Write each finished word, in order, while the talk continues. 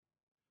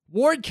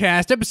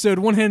Wardcast, episode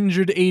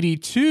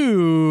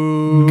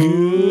 182.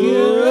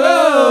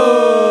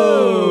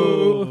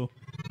 Go!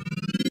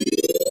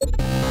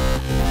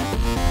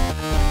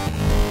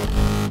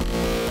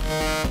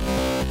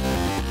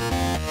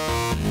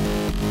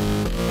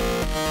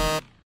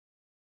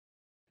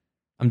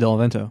 I'm Del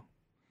Vento.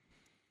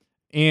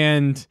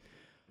 And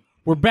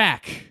we're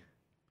back.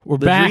 We're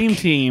The back. dream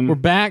team. We're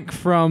back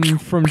from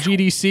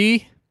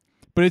GDC,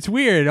 but it's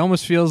weird. It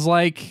almost feels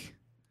like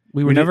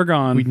we were never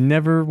gone. we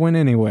never went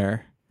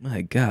anywhere. My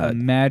The God.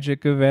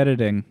 magic of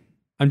editing.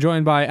 I'm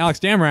joined by Alex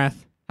Damrath.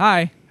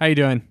 Hi. How you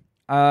doing?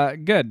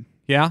 Good.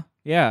 Yeah?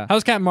 Yeah.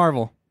 How's Captain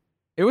Marvel?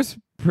 It was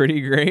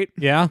pretty great.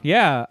 Yeah?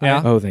 Yeah.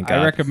 Yeah. Oh, thank God.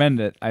 I recommend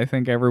it. I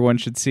think everyone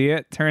should see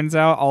it. Turns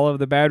out all of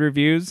the bad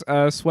reviews,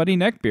 sweaty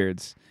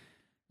neckbeards.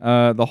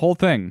 The whole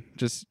thing.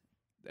 Just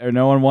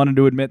no one wanted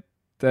to admit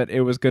that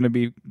it was going to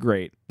be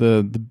great.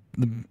 The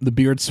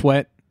beard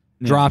sweat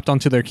dropped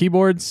onto their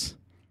keyboards.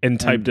 And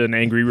typed an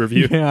angry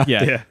review. Yeah.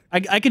 Yeah.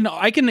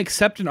 I can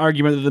accept an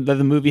argument that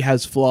the movie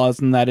has flaws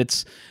and that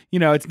it's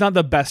not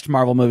the best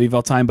Marvel movie of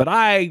all time, but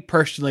I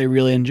personally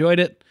really enjoyed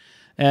it,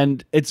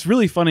 and it's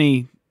really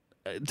funny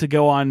to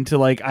go on to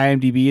like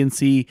IMDb and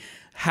see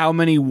how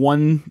many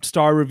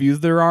 1-star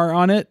reviews there are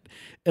on it,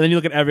 and then you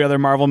look at every other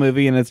Marvel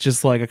movie and it's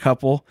just like a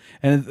couple,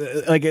 and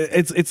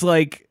it's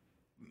like,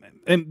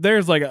 and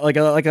there's like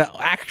an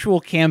actual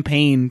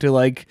campaign to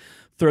like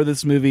throw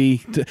this movie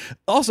to.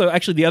 Also,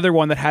 actually, the other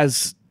one that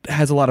has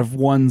a lot of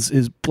ones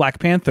is Black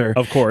Panther,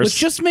 Of course. which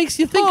just makes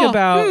you think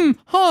about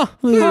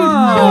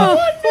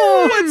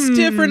What's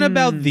different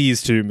about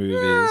these two movies?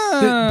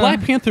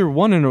 Black Panther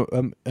won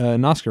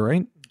an Oscar,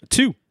 right?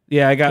 2.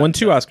 Yeah, I got Won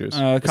 2 Oscars.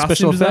 costume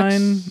Special design,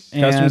 effects?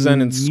 Costume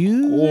design and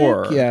music?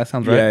 score. Yeah,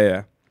 sounds right.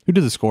 Yeah. Who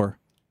did the score?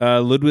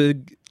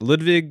 Ludwig.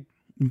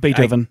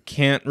 Beethoven. I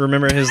can't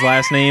remember his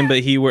last name,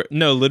 but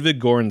Ludwig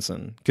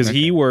Göransson, because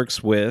he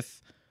works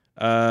with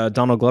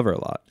Donald Glover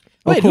a lot.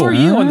 Wait, cool. who are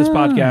you on this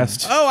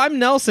podcast? Oh, I'm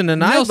Nelson,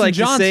 and I'd Nelson like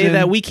to say Johnson.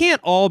 that we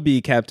can't all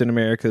be Captain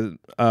America: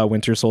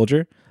 Winter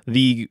Soldier,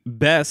 the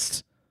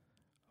best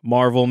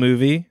Marvel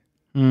movie.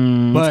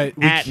 But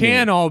we At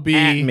can me. all be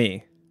At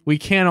me. We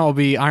can all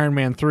be Iron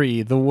Man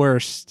 3, the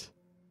worst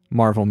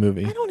Marvel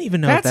movie. I don't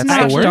even know That's if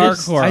not that's the Dark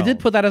worst. Horse. I did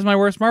put that as my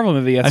worst Marvel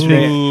movie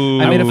yesterday. Ooh.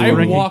 I made a I full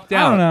ranking. walked I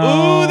out. don't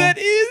know. Ooh, that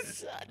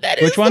is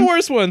Which one? the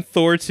worst one.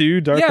 Thor 2,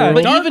 Dark Yeah, World.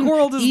 but Dark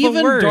World is the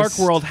even worst. Dark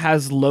World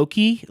has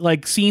Loki,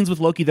 like scenes with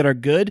Loki that are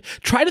good.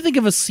 Try to think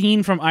of a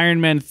scene from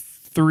Iron Man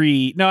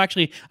 3. No,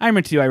 actually, Iron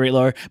Man 2 I rate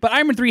lower, but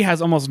Iron Man 3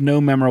 has almost no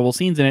memorable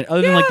scenes in it,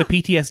 other than like the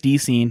PTSD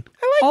scene.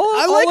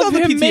 I like all of the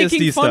him PTSD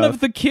making fun stuff. of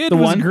the kid The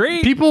was one?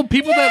 great. People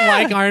that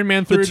like Iron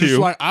Man 3 are just 2.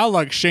 like, I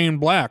like Shane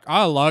Black.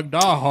 I like Die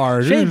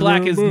Hard. Shane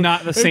Black is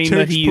not the It same that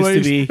takes he used to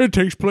place- be. It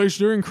takes place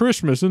during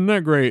Christmas. Isn't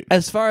that great?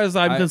 As far as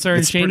I'm concerned,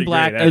 it's Shane pretty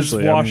Black great, is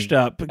actually. washed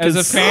up. As a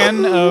because-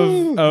 fan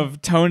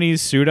of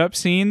Tony's suit up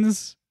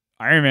scenes,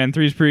 Iron Man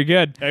 3 is pretty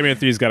good. Iron Man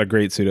 3's got a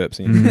great suit up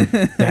scene. It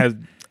has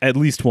at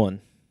least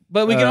one.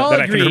 But we can all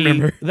that I can agree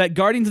remember. that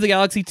Guardians of the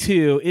Galaxy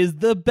 2 is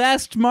the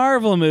best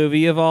Marvel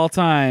movie of all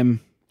time.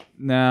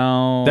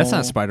 No. That's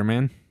not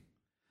Spider-Man.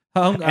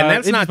 And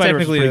that's not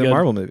technically a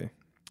Marvel movie.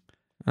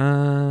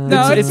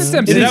 No, it's just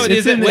it's, MCU.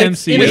 it's in the in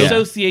MCU.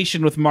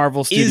 association with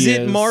Marvel Studios. Is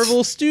it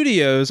Marvel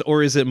Studios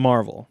or is it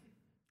Marvel?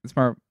 It's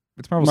Marvel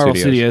Marvel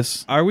Studios.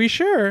 Studios. Are we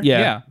sure?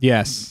 Yeah.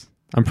 Yes,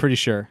 I'm pretty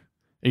sure.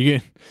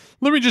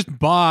 Let me just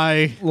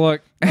buy.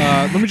 Look,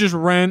 Let me just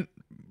rent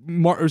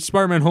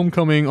Spider-Man: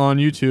 Homecoming on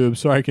YouTube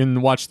so I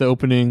can watch the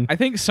opening. I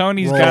think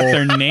Sony's Roll. got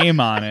their name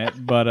on it,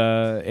 but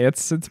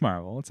it's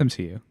Marvel. It's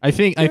MCU. I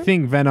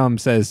think Venom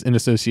says in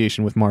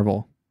association with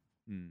Marvel.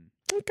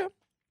 Okay.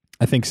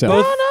 I think so. No,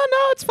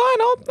 it's fine.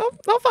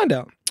 I'll find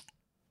out.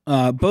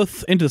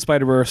 Both Into the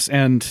Spider-Verse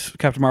and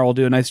Captain Marvel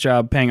do a nice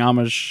job paying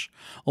homage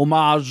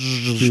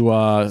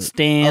To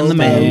Stan the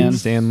Man.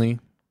 Stanley.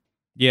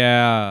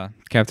 Yeah,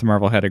 Captain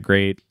Marvel had a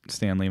great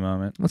Stan Lee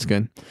moment. That's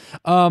good.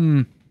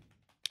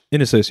 In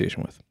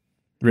association with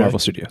Really? Marvel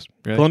Studios.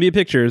 Really? Columbia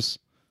Pictures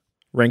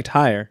ranked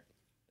higher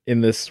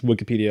in this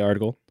Wikipedia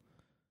article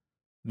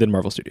than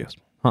Marvel Studios.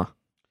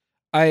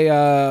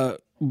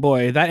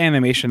 Boy, that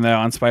animation though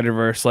on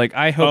Spider-Verse, like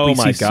I hope Oh we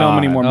my see so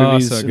many more Oh,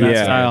 movies so in good. that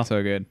Yeah. style.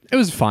 So good. It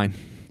was fine.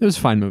 It was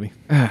a fine movie.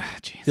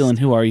 Dylan,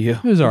 who are you?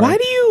 It was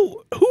alright.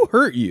 Who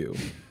hurt you?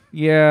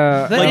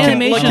 Yeah, That Like,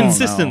 animation- like I don't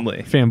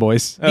consistently.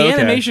 Fanboys. The Okay.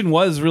 animation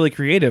was really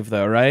creative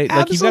though, right?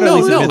 Like you've got to at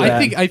Absolutely. least No,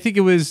 admit that. I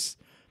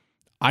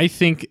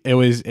think it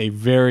was a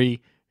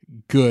very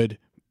good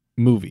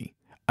movie.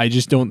 I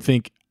just don't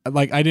think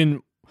I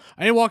didn't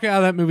walk out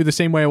of that movie the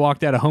same way I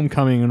walked out of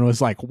Homecoming and was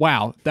like,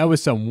 wow, that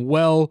was some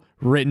well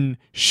written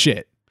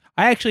shit.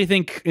 I actually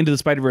think Into the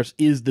Spider-Verse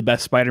is the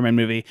best Spider-Man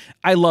movie.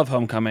 I love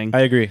Homecoming,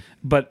 I agree.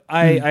 but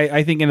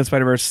I think Into the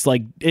Spider-Verse,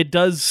 like it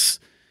does.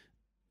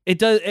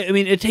 I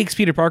mean, it takes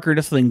Peter Parker and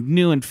does something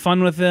new and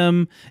fun with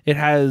him. It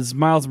has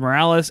Miles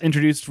Morales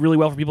introduced really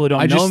well for people who don't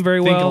I know just him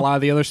very think well. a lot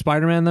of the other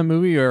Spider-Man in that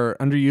movie are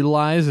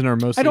underutilized and are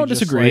mostly I don't just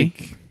disagree.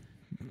 like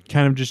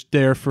kind of just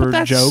there for But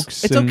that's-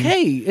 jokes. It's and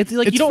okay. It's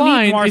like it's you don't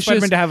fine. need Mars It's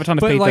Spider-Man just- to have a ton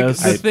of but like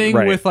pathos. the thing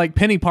right. with like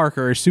Penny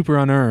Parker is super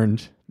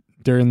unearned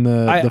during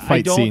the I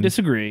fight don't scene.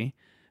 disagree,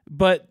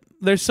 but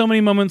there's so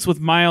many moments with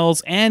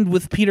Miles and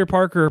with Peter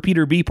Parker,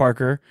 Peter B.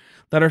 Parker,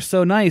 that are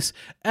so nice.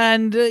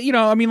 And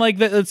I mean, like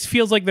it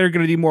feels like they're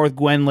going to do more with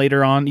Gwen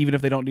later on, even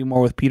if they don't do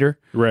more with Peter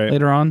Right.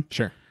 later on.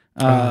 Sure.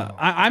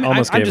 I'm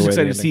Almost I'm gave just away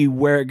excited the to see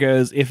where it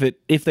goes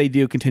if they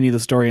do continue the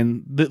story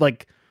and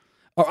like.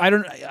 Or I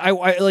don't. I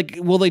like.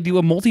 Will they do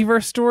a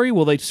multiverse story?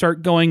 Will they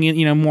start going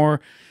in?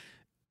 More.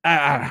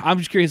 I'm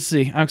just curious to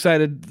see. I'm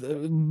excited.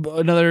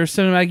 Another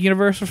cinematic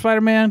universe for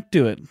Spider-Man.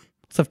 Do it.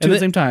 Let's have two at the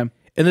same time.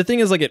 And the thing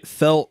is, like, it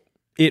felt.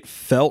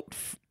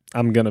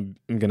 I'm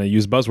gonna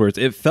use buzzwords.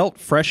 It felt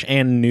fresh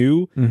and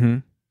new, Mm-hmm.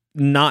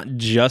 not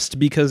just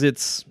because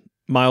it's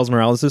Miles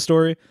Morales'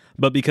 story,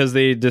 but because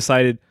they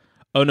decided,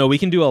 oh no, we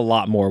can do a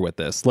lot more with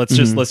this. Let's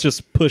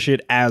just push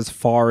it as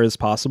far as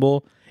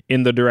possible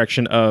in the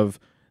direction of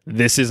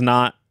this is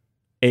not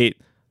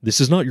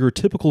your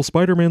typical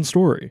Spider-Man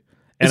story.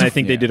 And I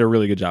think they did a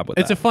really good job with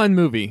It's that. a fun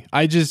movie.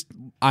 I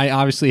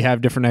obviously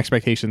have different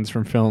expectations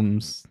from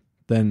films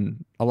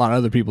than a lot of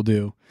other people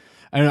do.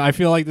 And I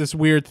feel like this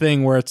weird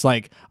thing where it's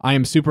like I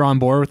am super on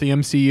board with the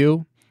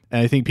MCU,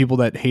 and I think people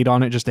that hate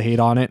on it just to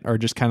hate on it are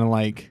just kind of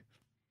like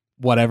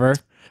whatever.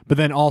 But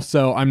then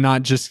also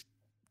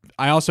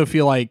I also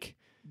feel like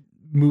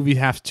movies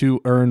have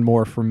to earn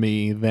more from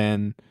me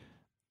than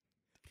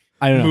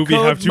I don't know. Movie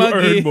have to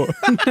earn more.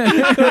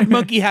 Code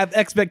Monkey have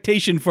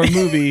expectation for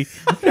movie.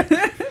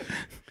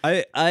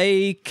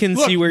 I can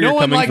Look, see where no you're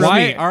one coming likes from.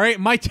 me. All right,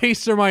 my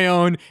tastes are my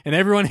own, and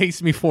everyone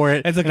hates me for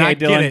it. It's okay, and I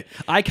Dylan. get it.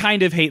 I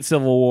kind of hate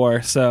Civil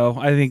War, so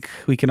I think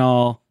we can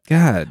all.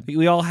 God.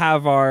 We all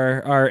have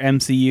our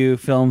MCU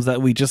films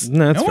that we just.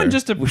 No, that's No one fair.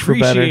 just Wish for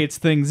better. appreciates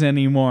things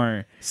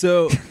anymore.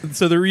 So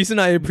the reason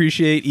I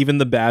appreciate even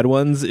the bad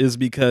ones is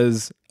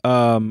because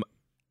I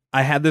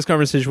had this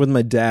conversation with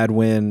my dad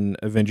when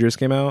Avengers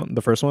came out,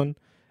 the first one,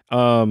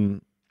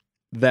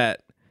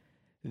 that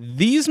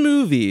these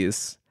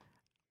movies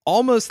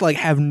almost like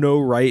have no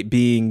right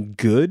being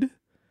good.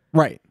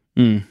 Right.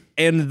 Mm.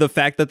 And the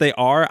fact that they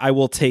are, I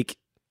will take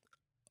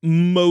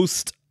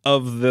most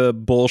of the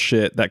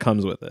bullshit that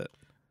comes with it.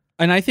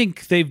 And I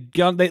think they've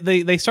gone.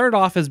 They started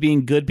off as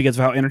being good because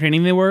of how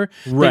entertaining they were.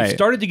 Right. They've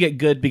started to get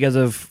good because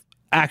of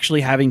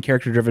actually having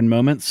character-driven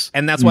moments.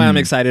 And that's why I'm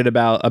excited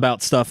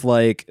about stuff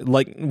like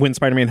when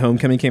Spider-Man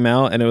Homecoming came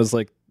out and it was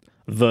like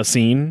the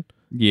scene.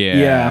 Yeah.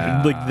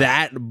 Yeah. Like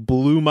that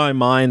blew my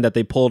mind that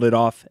they pulled it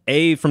off,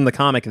 A, from the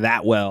comic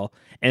that well,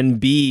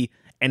 and B,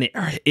 and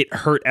it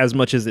hurt as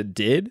much as it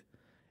did.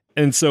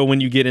 And so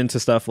when you get into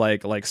stuff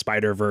like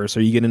Spider-Verse,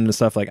 or you get into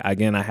stuff like,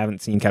 again, I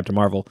haven't seen Captain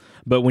Marvel,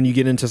 but when you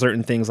get into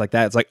certain things like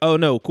that, it's like, oh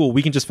no, cool,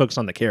 we can just focus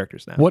on the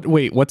characters now.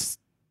 What's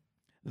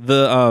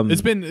The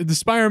it's been the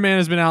Spider-Man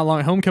has been out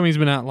long. Homecoming's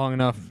been out long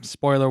enough.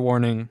 Spoiler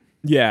warning.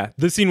 yeah,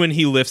 the scene when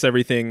he lifts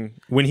everything,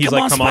 when he's Come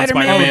like, on, "Come on,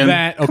 Spider-Man." Spider-Man!" Oh,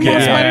 that okay. Come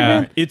on,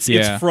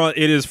 yeah. Spider-Man.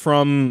 It is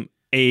from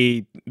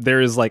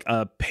there is like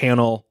a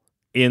panel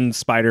in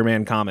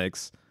Spider-Man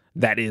comics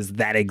that is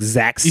that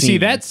exact scene. You see,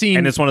 that scene-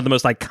 and it's one of the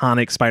most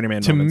iconic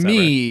Spider-Man To moments ever.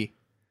 me,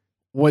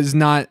 was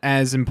not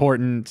as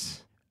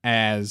important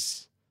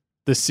as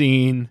the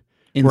scene.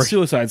 In Where-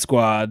 Suicide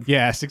Squad.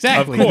 Yes,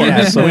 exactly. Of course,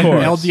 Yes, of when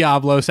course. El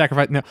Diablo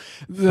sacrifice. No,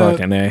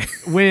 Fucking A.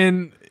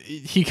 when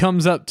he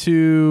comes up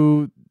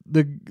to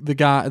the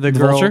guy, the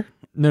girl. Vulture?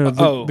 No,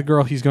 Oh. the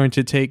girl he's going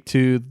to take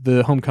to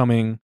the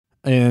homecoming,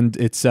 and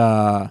it's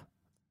Keaton.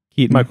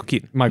 Michael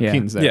Keaton. Michael Yeah.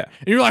 Keaton's there. Yeah.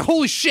 And you're like,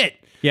 holy shit!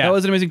 Yeah. That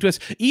was an amazing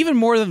twist. Even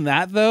more than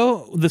that,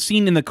 though, the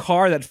scene in the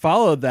car that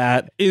followed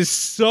that, Is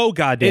so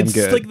goddamn it's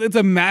good. like it's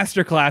a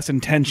masterclass in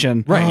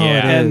tension. Right. Oh, Yeah.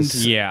 it And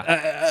is.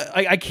 Yeah.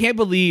 I can't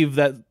believe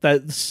that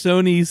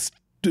Sony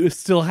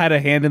still had a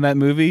hand in that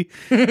movie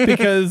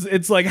because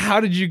it's like, how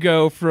did you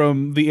go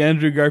from the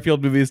Andrew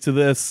Garfield movies to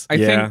this? I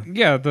Yeah. think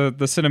the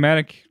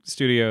cinematic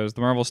studios,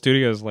 the Marvel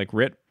Studios, like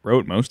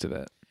wrote most of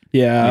it.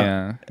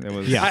 Yeah. It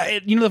was. Yeah.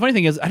 The funny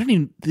thing is, they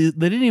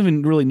didn't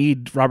even really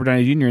need Robert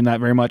Downey Jr. in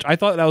that very much. I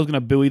thought that was going to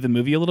buoy the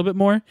movie a little bit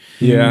more.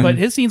 Yeah. But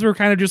his scenes were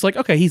kind of just like,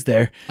 okay, he's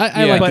there.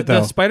 I Yeah. liked But it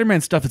though. the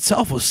Spider-Man stuff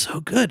itself was so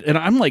good, and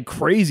I'm like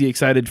crazy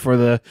excited for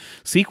the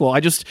sequel.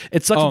 It sucks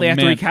that Oh, they have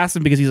to man. recast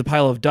him because he's a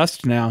pile of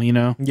dust now.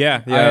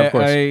 yeah, of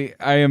course. I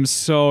am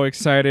so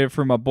excited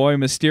for my boy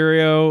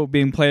Mysterio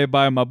being played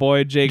by my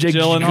boy Jake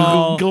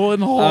Gyllenhaal.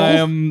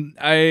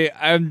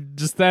 I'm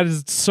just, that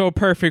is so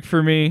perfect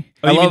for me.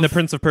 Oh, you mean the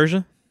Prince of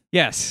Persia?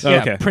 Yes. Oh,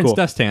 yeah, okay, Prince cool.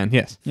 Dustan.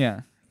 Yes.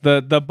 Yeah.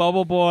 The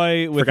bubble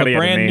boy with Forgot a he had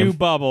a brand name. new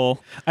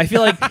bubble. I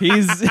feel like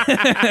He's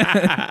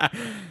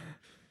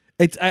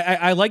it's.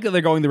 I like that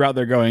they're going the route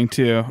they're going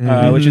too,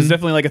 which is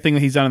definitely like a thing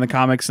that he's done in the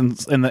comics and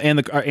the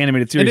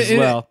animated And series as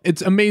well.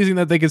 it's amazing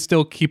that they could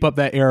still keep up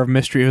that air of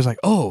mystery. It was like,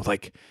 oh,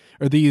 like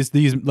are these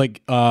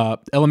like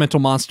elemental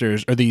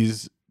monsters? Are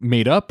these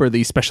made up? Are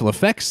these special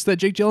effects that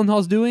Jake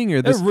Gyllenhaal's doing?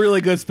 Or They're this?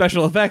 really good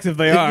special effects if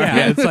they are.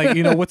 Yeah, it's like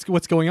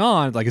what's going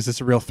on? Like, is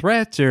this a real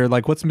threat or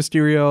like what's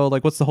Mysterio?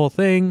 Like, what's the whole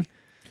thing?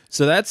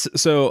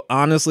 So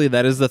honestly,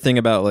 that is the thing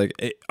about like,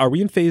 are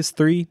we in phase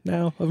 3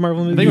 now of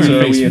Marvel movies? think we're in Or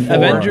are phase we in 4.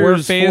 Avengers We're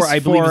phase 4, I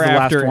believe, is the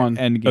last after one.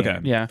 Endgame. Okay.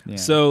 Yeah.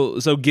 So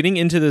getting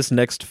into this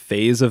next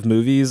phase of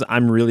movies,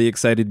 I'm really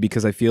excited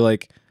because I feel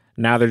like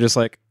now they're just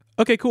like,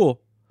 okay,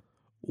 cool.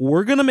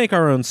 We're going to make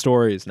our own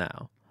stories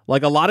now.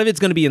 Like a lot of it's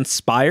going to be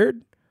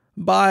inspired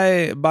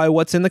by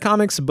what's in the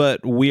comics,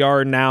 but we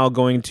are now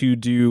going to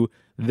do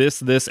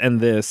this, and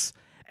this.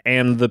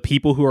 And the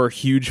people who are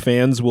huge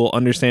fans will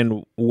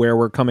understand where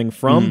we're coming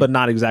from, but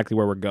not exactly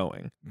where we're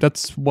going.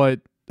 That's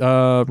what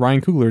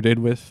Ryan Coogler did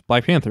with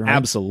Black Panther. Right?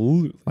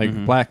 Absolutely.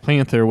 Like Black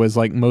Panther was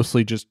like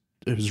mostly just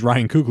it was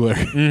Ryan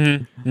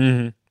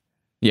Coogler.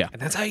 Yeah.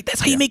 And that's how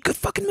you make good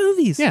fucking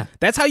movies. Yeah.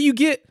 That's how you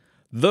get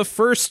the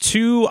first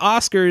 2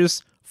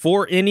 Oscars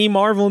for any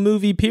Marvel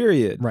movie,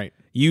 period. Right.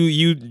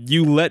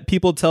 You let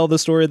people tell the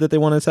story that they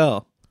want to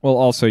tell. Well,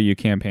 also you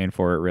campaign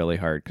for it really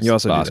hard because You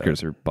also do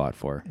Oscars are bought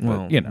for. But,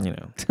 Well, you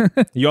know.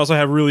 You also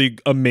have really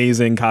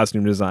amazing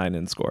costume design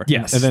and score.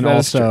 Yes, And then that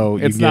is also true.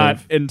 you it's not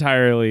give-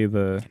 entirely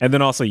the. And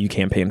then also you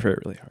campaign for it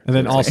really hard. And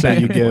then So it's also like-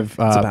 you give a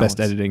balance. best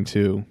editing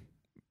to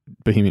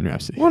Bohemian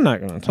Rhapsody. We're not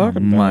going to talk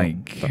about my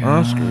the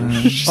God.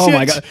 Oscars. Oh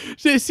my God.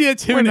 See a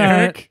Tim We're and not.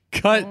 Eric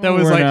cut that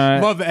was We're like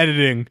not. love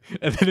editing,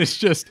 and then it's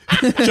just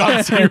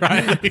John C.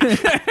 Reilly.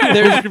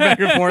 There's back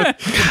and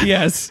forth.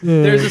 Yes.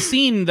 There's a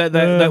scene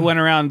that went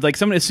around like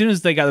as soon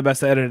as they got the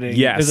best editing.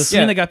 Yes. There's a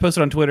scene Yeah. that got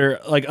posted on Twitter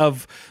like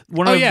of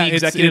one of the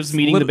executives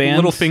meeting the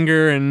band.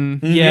 Littlefinger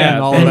and Yeah,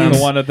 and all and of them. the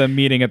one of them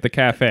meeting at the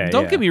cafe.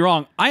 Don't yeah. get me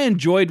wrong. I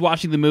enjoyed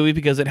watching the movie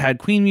because it had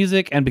Queen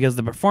music and because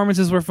the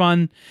performances were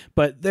fun.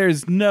 But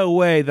there's no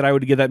way that I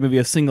would give that movie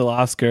a single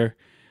Oscar.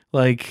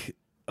 Like,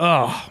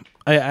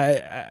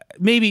 I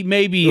maybe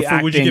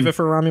acting. Would you give it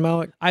for Rami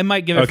Malek? I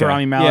might give it for Okay.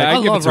 Rami Malek. Yeah, I I'd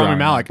give it love to Rami Rami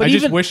Malek. But I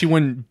just even- wish he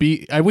wouldn't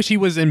be. I wish he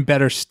was in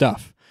better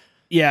stuff.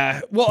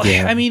 Yeah. Well,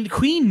 I mean,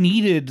 Queen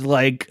needed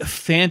like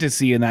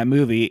fantasy in that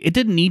movie. It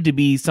didn't need to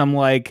be some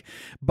like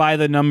by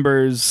the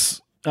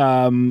numbers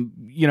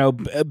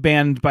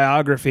band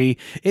biography.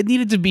 It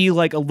needed to be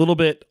like a little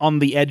bit on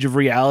the edge of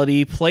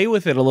reality. Play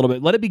with it a little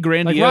bit. Let it be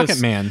grandiose. Rocket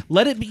Man.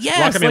 Let it be. Yes,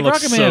 Rocket Man like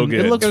looks Rocket so Man.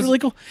 good. It looks really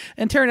cool.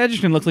 And Taron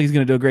Egerton looks like he's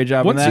going to do a great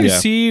job on Once that. you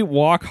see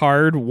Walk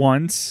Hard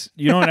once,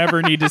 you don't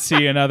ever need to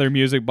see another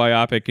music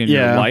biopic in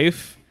Yeah. your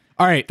life.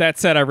 All right. That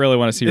said, I really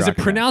want to see Is it Rocket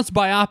Man. pronounced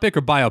biopic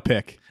or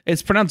biopic?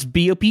 It's pronounced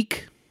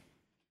biopic.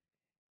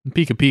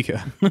 Pika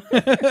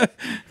Pika.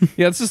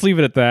 Yeah, let's just leave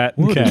it at that.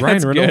 Okay. Did Ryan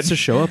That's Reynolds good. to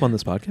show up on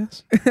this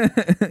podcast?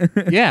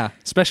 Yeah.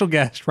 Special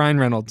guest Ryan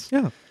Reynolds.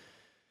 Yeah.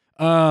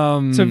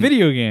 So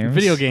video games.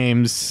 Video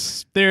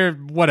games. They're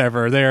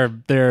whatever.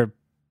 They're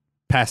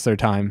past their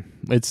time.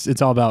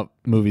 It's all about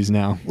movies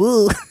now.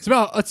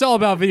 It's all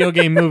about video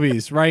game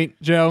movies, right,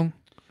 Joe?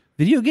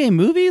 Video game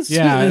movies?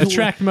 Yeah,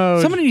 attract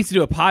mode. Somebody needs to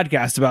do a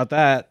podcast about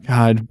that.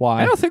 God,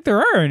 why? I don't think there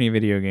are any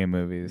video game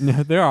movies.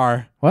 There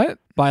are. What?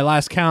 By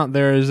last count,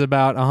 there's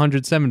about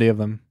 170 of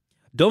them.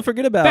 Don't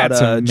forget about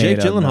That's a Jake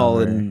made-up Gyllenhaal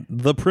number. in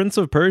The Prince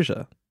of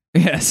Persia.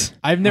 Yes.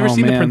 I've never Oh,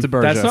 seen The man. Prince of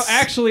Persia. So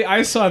actually,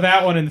 I saw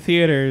that one in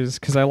theaters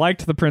because I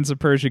liked the Prince of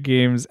Persia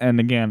games, and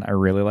again, I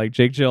really like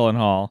Jake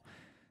Gyllenhaal.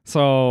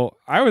 So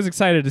I was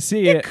excited to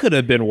see it. Could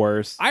have been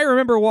worse. I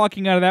remember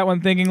walking out of that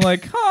one thinking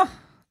like, huh,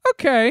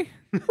 okay.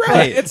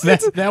 Right.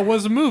 that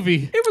was a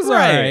movie. It was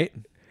Right. all right.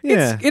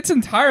 Yeah. It's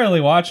entirely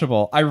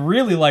watchable. I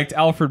really liked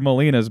Alfred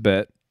Molina's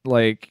bit.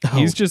 Like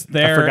he's just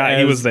there. I forgot he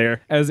as- was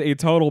there. as a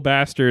total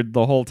bastard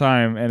the whole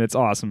time, and it's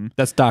awesome.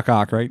 That's Doc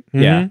Ock, right?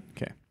 Yeah.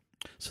 Okay.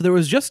 So there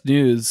was just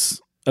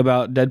news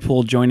about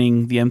Deadpool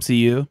joining the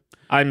MCU.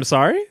 I'm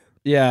sorry?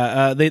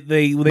 Yeah,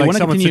 they want to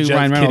someone continue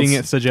Ryan Reynolds. kidding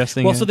it,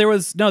 suggesting Well, it. so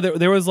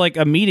there was like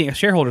a meeting, a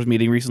shareholders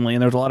meeting recently,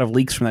 and there was a lot of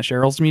leaks from that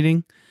shareholders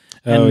meeting.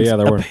 Oh, And yeah,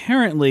 there were.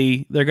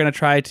 Apparently, they're going to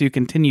try to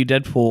continue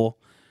Deadpool,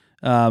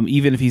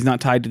 even if he's not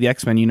tied to the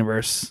X-Men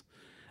universe.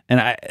 And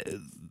I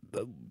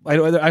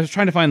was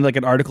trying to find like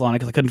an article on it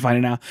because I couldn't find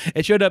it now.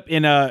 It showed up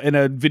in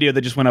a video that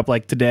just went up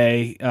like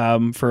today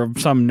for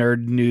some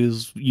nerd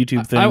news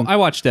YouTube thing. I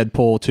watched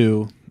Deadpool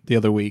 2 the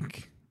other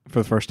week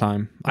for the first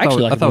time. I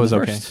thought it was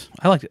okay.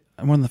 I liked it.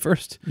 I'm one of the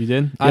first. You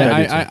did?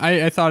 I did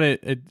I thought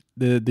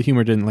the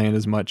humor didn't land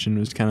as much and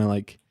was kind of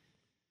like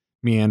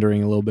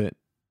meandering a little bit.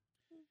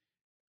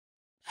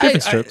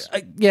 Different strokes.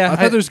 I thought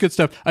there was good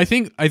stuff. I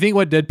think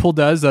what Deadpool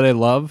does that I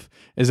love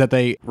is that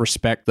they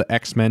respect the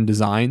X-Men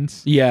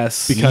designs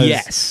Yes,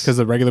 because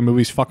the regular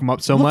movies fuck them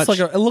up so much.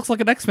 it looks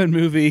like an X-Men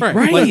movie.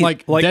 Right.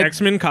 Like Dead-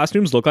 X-Men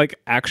costumes look like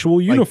actual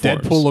like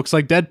uniforms. Deadpool looks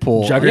like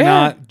Deadpool.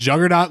 Juggernaut. Yeah.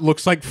 Juggernaut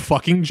looks like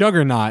fucking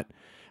Juggernaut,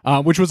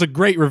 which was a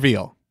great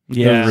reveal.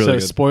 Yeah, really so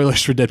good.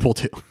 spoilers for Deadpool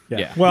 2.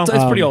 Yeah. Well,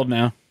 it's pretty old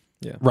now.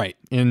 Right.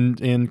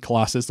 And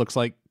Colossus looks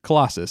like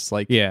Colossus.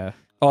 Like Yeah.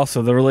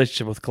 Also, the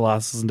relationship with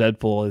Colossus and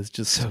Deadpool is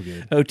just so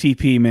good.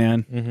 OTP,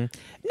 man.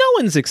 no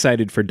one's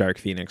excited for Dark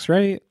Phoenix,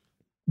 right?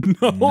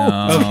 No.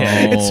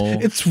 Okay,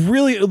 it's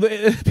really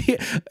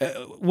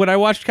when I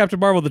watched Captain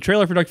Marvel, the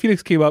trailer for Dark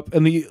Phoenix came up,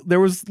 and there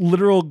was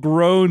literal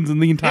groans in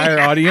the entire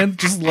audience,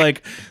 just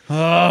like,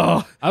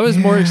 oh, I was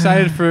more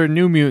excited for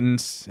New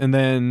Mutants and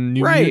then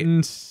New Right.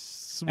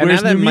 Mutants. And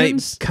Where's now that New might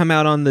Mutants? come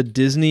out on the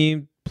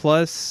Disney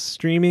Plus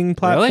streaming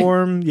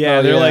platform. Yeah,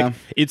 Oh, they're yeah. like,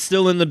 it's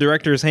still in the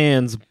director's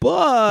hands,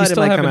 but You it still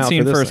might come haven't out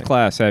seen for this First thing.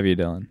 Class, have you,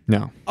 Dylan?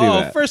 No.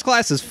 Oh, that. First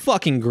Class is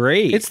fucking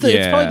great. It's probably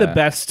the Yeah.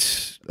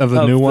 best Of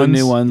the new ones?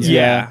 new ones.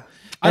 yeah.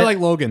 I like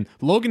Logan.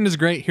 Logan is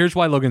great. Here's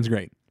why Logan's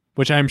great,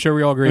 which I'm sure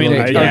we all agree. I mean,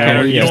 Logan's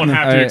yeah, great. you don't yeah.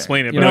 have to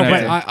explain it, you but No, don't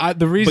okay. have but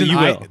the reason you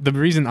will. the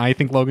reason I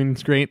think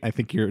Logan's great, I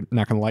think you're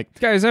not gonna like.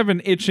 Guys, I've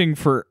been itching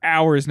for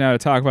hours now to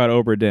talk about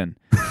Obra Dinn.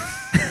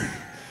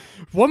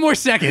 One more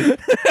second.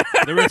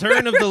 The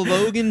Return of the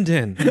Logan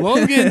Den.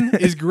 Logan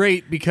is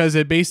great because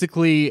it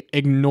basically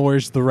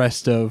ignores the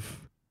rest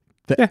of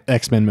the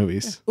X-Men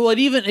movies. Well, it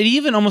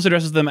even almost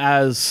addresses them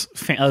as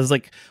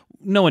like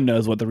no one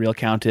knows what the real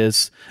count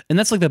is, and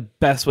that's like the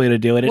best way to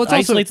do it. It Well, it's also-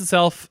 isolates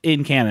itself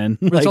in canon.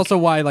 That's Like, also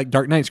why like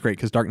Dark Knight's great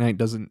because Dark Knight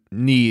doesn't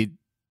need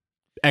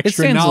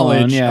extra stands alone,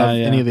 knowledge yeah, of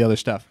yeah. any of the other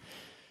stuff.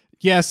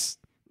 Yes,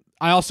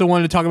 I also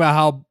wanted to talk about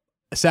how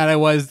sad I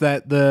was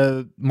that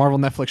the Marvel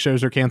Netflix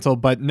shows are canceled,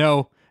 but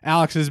no,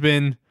 Alex has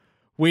been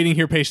waiting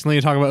here patiently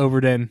to talk about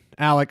Overdin.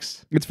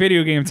 Alex, It's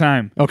video game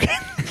time. okay,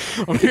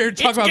 I'm here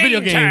to talk about video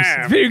games.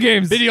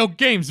 Video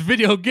games.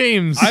 Video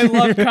games. I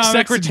love comics.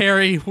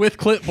 Secretary with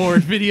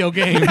clipboard. Video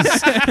games.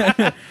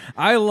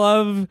 I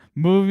love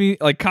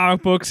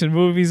comic books and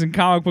movies and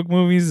comic book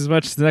movies as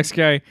much as the next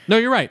guy. No,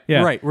 you're right. Yeah.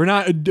 You're right. We're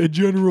not a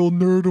general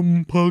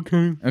nerdum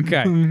podcast.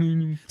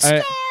 Okay.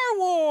 Star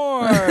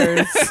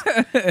Wars,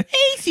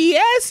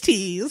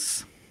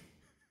 ACSTs.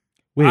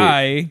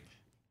 I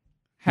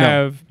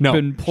have No.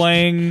 been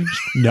playing.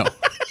 No.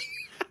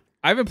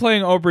 I've been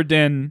playing Obra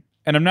Dinn,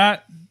 and I'm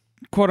not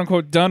quote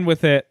unquote done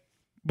with it,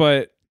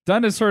 but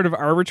done is sort of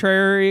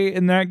arbitrary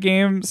in that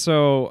game.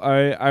 So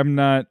I'm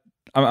not.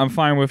 I'm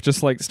fine with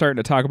just like starting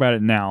to talk about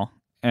it now,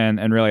 and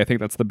really I think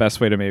that's the best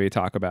way to maybe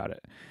talk about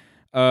it.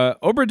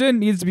 Obra Dinn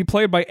needs to be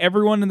played by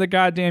everyone in the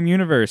goddamn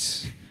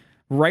universe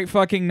right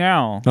fucking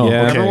now. Oh,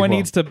 Yeah. okay, Everyone well,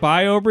 needs to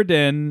buy Obra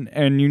Dinn,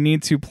 and you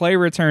need to play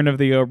Return of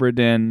the Obra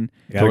Dinn.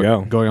 Gotta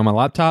go. Going on my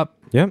laptop.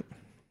 Yep.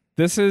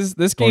 This Going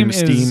game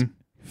to is Steam.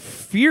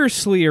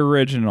 fiercely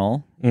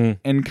original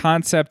in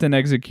concept and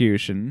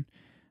execution,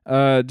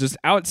 just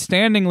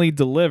outstandingly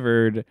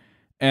delivered.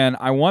 And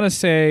I want to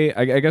say,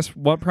 I guess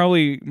what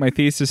probably my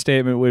thesis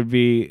statement would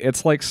be,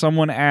 it's like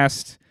someone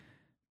asked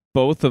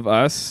both of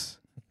us,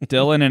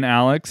 Dylan and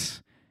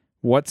Alex,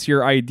 what's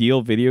your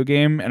ideal video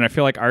game? And I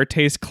feel like our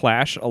tastes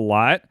clash a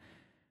lot.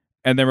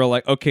 And then we're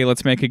like, okay,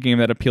 let's make a game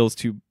that appeals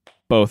to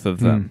both of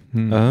them.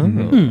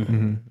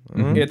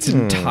 It's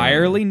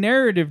entirely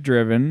narrative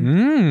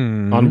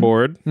driven, On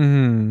board.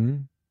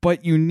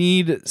 but you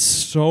need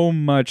so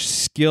much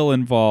skill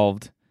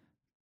involved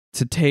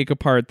to take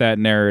apart that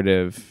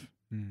narrative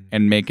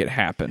and make it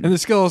happen. And the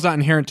skill is not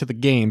inherent to the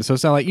game, so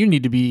it's not like you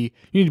need to be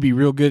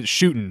real good at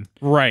shooting.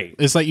 Right.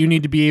 It's like you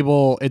need to be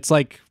able. It's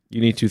like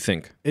You need to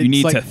think. it's You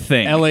need like to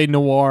think. L.A.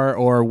 Noire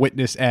or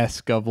Witness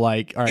esque of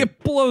like. All right,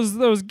 It blows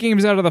those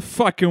games out of the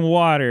fucking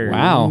water.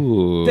 wow,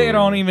 They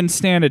don't even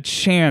stand a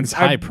chance.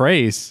 high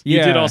praise. You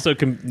Yeah. did also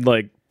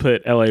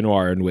put L.A.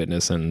 Noire and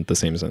Witness in the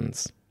same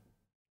sentence.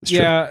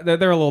 Yeah,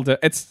 they're a little.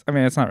 It's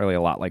not really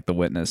a lot like The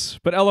Witness,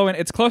 but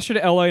it's closer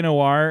to L.A.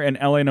 Noire, and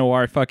L.A.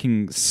 Noire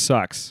fucking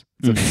sucks.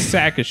 It's a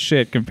sack of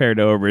shit compared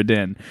to Obra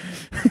Dinn.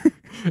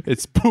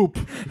 It's poop.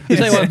 I'll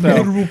tell you what,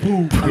 though,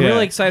 poop. I'm Yeah.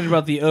 really excited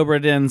about the Obra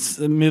Dinn's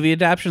movie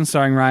adaptation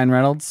starring Ryan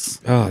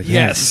Reynolds. Oh,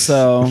 Yes.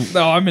 So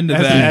No, I'm into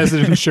As, that. as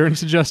an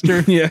insurance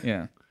adjuster.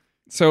 Yeah.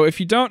 So if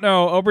you don't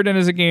know, Obra Dinn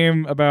is a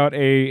game about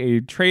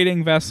a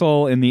trading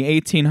vessel in the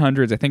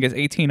 1800s. I think it's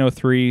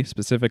 1803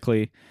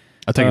 specifically.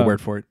 I'll take your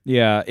word for it.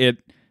 Yeah, it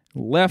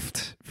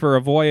left for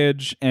a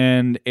voyage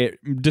and it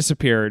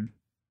disappeared.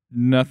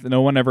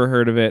 No one ever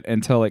heard of it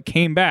until it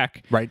came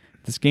back. Right.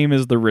 This game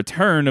is the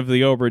Return of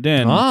the Obra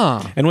Dinn.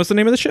 Ah, And what's the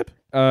name of the ship?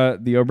 The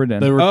Obra Dinn.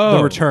 the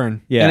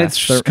return. Yeah, and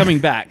it's coming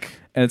back.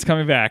 and it's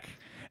coming back.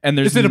 And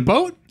there's Is it a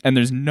boat? And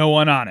there's no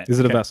one on it. Is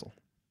it a vessel?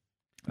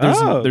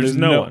 There's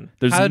no one.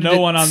 There's How did no it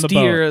one on the boat.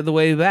 steer the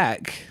way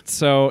back?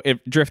 So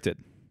it drifted,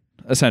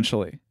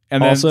 essentially.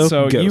 And Also, then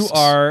so you ghosts.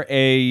 are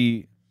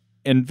a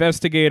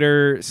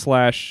investigator /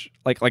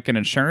 like an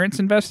insurance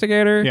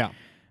investigator. Yeah.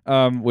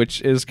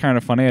 Which is kind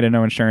of funny. I didn't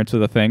know insurance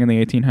was a thing in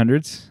the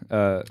 1800s,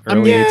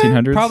 early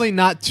 1800s. Probably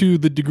not to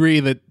the degree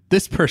that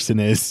this person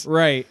is.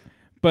 Right.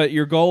 But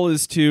your goal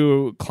is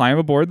to climb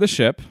aboard the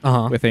ship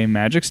Uh-huh. with a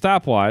magic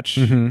stopwatch,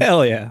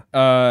 Hell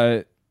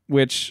yeah.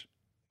 which,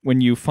 when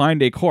you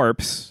find a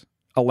corpse,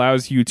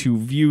 allows you to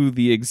view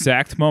the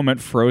exact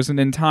moment frozen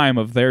in time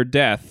of their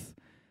death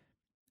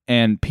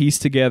and piece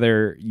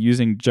together,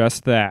 using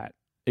just that,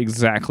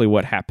 exactly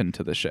what happened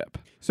to the ship.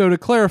 So to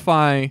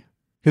clarify,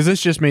 because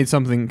this just made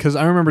something, because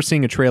I remember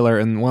seeing a trailer,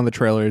 and one of the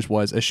trailers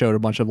it showed a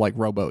bunch of like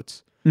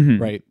rowboats,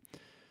 right?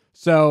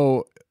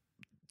 So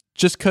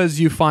just because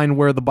you find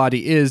where the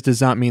body is does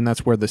not mean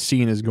that's where the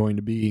scene is going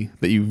to be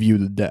that you view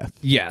the death.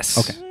 Yes.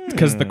 Okay.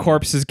 Because the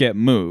corpses get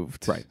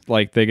moved. Right.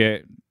 Like they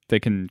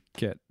can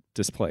get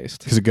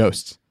displaced. Because of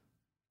ghosts.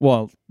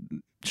 Well,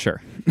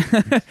 Sure.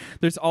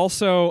 There's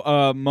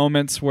also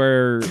moments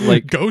where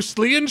like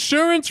ghostly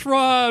insurance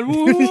fraud.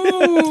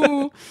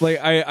 Woo! like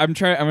I'm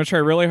gonna try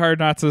really hard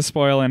not to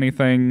spoil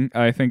anything.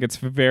 I think it's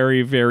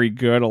very, very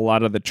good. A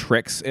lot of the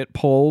tricks it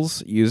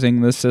pulls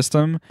using this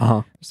system.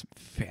 Uh-huh. Some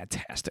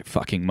fantastic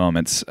fucking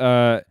moments.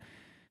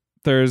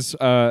 There's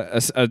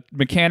a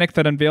mechanic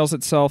that unveils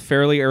itself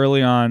fairly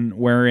early on,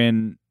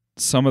 wherein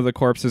some of the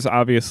corpses,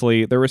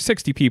 obviously, there were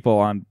 60 people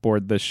on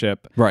board this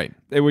ship. Right.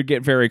 It would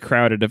get very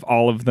crowded if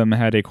all of them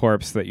had a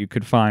corpse that you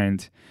could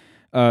find.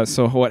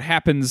 So what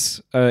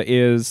happens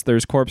is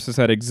there's corpses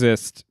that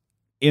exist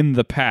in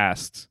the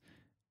past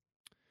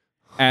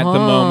at the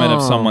moment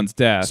of someone's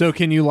death. So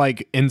can you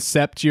like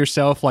incept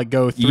yourself, like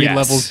go 3 Yes.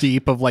 levels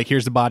deep of like,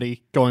 here's the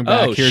body, going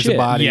back, Oh, here's the shit.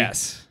 body.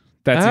 Yes.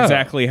 That's Oh.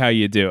 exactly how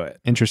you do it.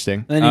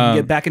 Interesting. Then you can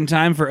get back in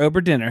time for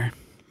Ober dinner.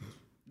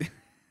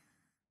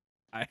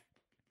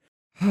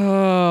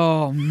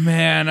 Oh,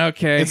 man.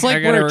 Okay. It's like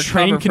I gotta we're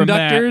train recover from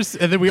that. conductors,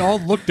 and then we all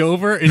looked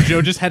over, and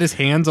Joe just had his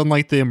hands on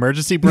like the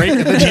emergency brake,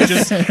 and then he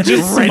just wrenched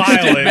it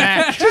smiling.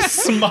 back. Just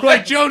smiling.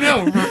 Like, Joe,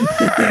 no.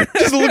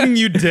 Just looking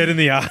you dead in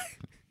the eye.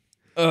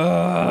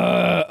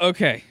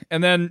 Okay.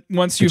 And then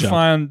once you job.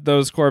 find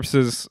those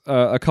corpses,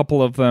 a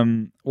couple of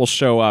them will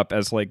show up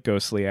as like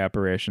ghostly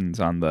apparitions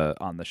on the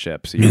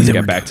ship, so you can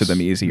get back to them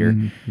easier.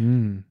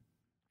 Mm-hmm.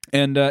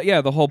 And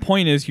the whole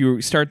point is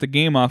you start the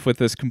game off with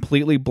this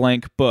completely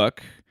blank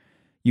book.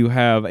 You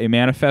have a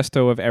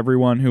manifesto of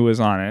everyone who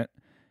was on it.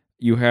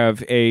 You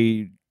have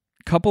a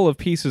couple of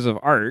pieces of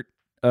art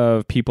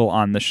of people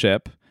on the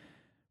ship,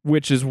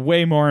 which is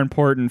way more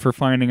important for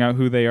finding out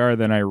who they are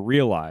than I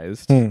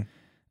realized.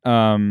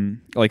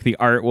 Like the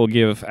art will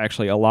give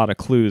actually a lot of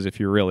clues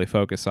if you really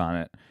focus on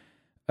it.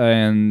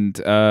 And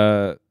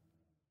and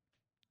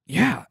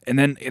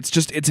then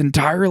it's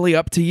entirely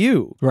up to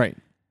you. Right.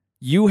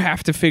 You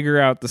have to figure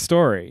out the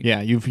story.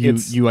 Yeah,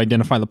 you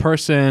identify the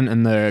person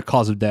and the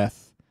cause of death.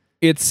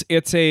 It's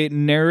a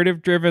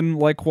narrative driven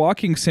like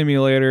walking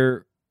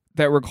simulator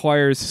that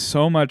requires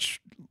so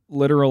much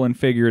literal and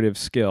figurative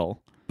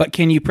skill. But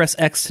can you press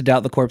X to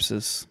doubt the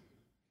corpses?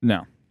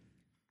 No,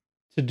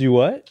 To do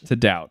what? to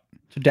doubt.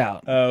 To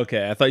doubt. Oh,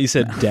 okay. I thought you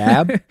said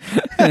dab.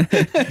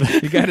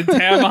 You got a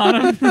tab on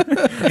him.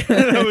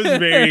 I was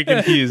very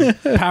confused.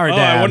 Power Oh,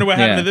 dab. I wonder what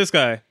happened Yeah. to this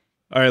guy.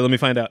 All right, let me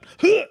find out.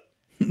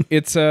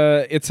 It's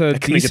a get the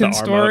decent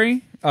arm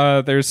story.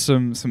 There's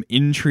some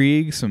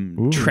intrigue,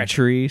 some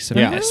treachery, some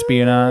Yeah.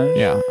 espionage.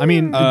 Yeah, I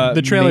mean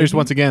the trailers. maybe-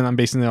 Once again, I'm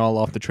basing it all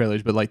off the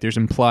trailers, but like there's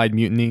implied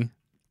mutiny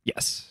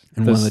Yes.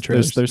 in one of the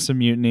trailers. There's some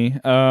mutiny.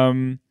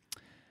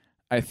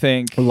 I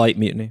think. Light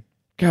mutiny.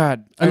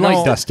 God, I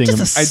like dusting.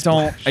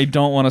 I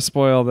don't want to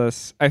spoil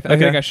this. I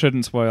think I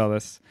shouldn't spoil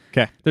this.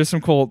 Okay. There's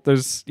some cool.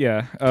 There's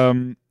I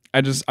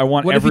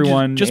want What if you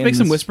everyone just in make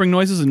some this- whispering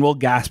noises and we'll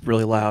gasp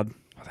really loud?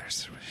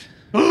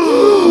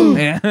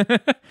 Man.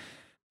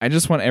 I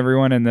just want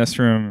everyone in this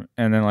room,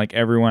 and then like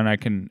everyone I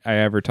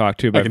ever talk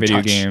to about can video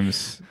touch.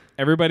 games.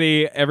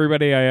 Everybody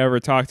I ever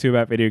talk to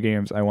about video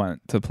games, I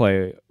want to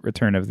play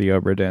Return of the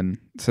Obra Dinn,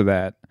 so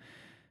that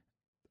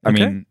I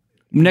Okay. mean,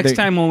 Next They-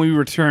 time when we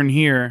return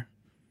here,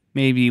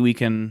 maybe we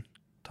can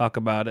talk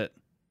about it.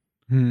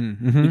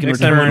 Mm-hmm. We can Next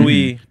time when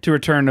we... to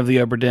Return of the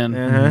Ober Dinn.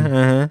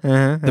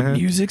 the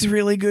music's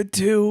really good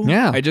too.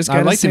 Yeah, I just I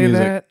gotta like the say music.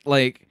 that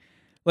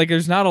like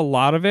there's not a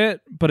lot of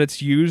it, but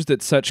it's used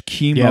at such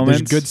key Yeah, moments.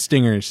 there's good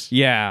stingers.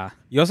 Yeah.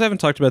 You also haven't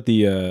talked about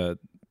the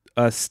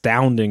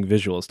astounding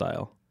visual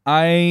style.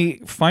 I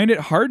find it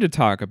hard to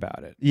talk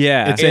about it.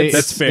 Yeah,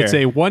 that's fair. It's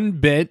a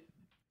 1-bit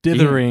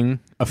dithering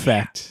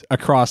effect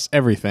across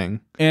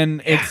everything.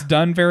 And it's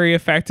done very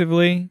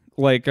effectively.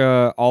 Like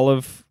all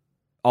of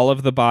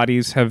the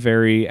bodies have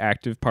very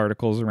active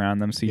particles around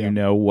them, so Yeah. you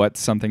know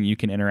what's something you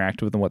can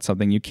interact with and what's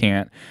something you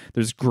can't.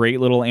 There's great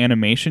little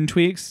animation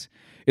tweaks.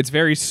 It's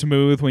very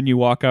smooth when you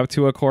walk up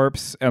to a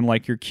corpse and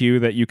like your cue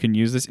that you can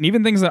use this. And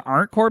even things that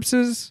aren't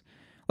corpses,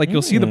 like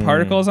you'll see the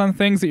particles on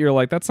things that you're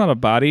like, that's not a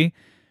body.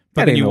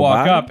 But That then ain't you no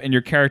walk body. up and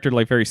your character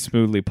like very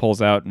smoothly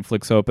pulls out and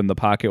flicks open the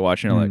pocket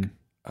watch and you're like,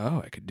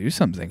 oh, I could do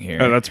something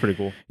here. Oh, that's pretty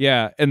cool.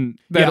 Yeah, and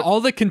that, Yeah, all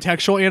the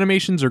contextual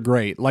animations are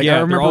great. Like yeah, I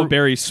remember they're all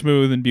very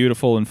smooth and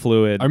beautiful and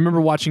fluid. I remember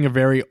watching a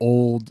very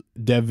old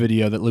dev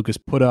video that Lucas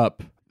put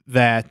up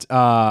that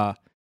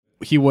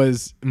he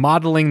was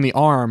modeling the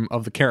arm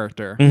of the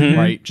character,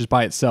 right, just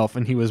by itself,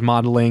 and he was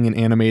modeling and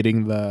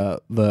animating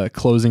the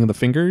closing of the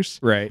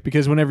fingers, Right.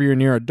 Because whenever you're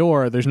near a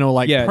door, there's no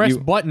like Yeah, press you-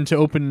 button to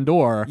open the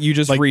door. You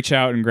just like, reach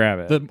out and grab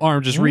it. the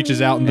arm just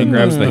reaches out and then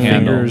grabs the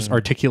handle. fingers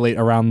articulate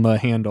around the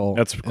handle.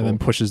 That's and cool. then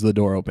pushes the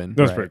door open.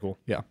 That's Right. pretty cool.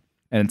 Yeah.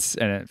 and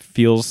it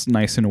feels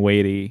nice and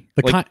weighty.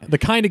 The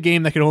kind of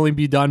game that can only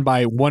be done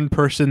by one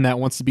person that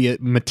wants to be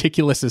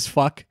meticulous as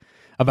fuck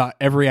about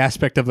every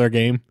aspect of their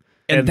game.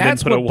 and then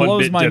that's put a what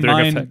blows 1-bit my dithering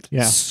mind effect.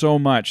 Yeah. so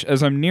much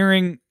as I'm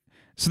nearing.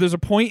 So there's a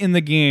point in the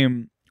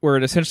game where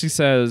it essentially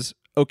says,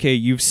 okay,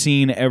 you've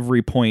seen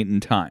every point in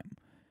time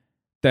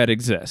that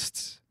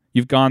exists.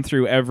 You've gone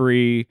through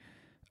every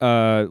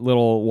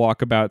little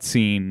walkabout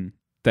scene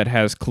that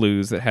has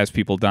clues, that has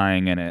people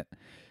dying in it.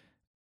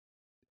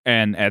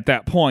 And at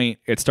that point,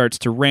 it starts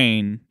to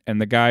rain,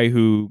 and the guy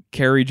who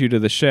carried you to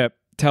the ship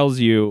tells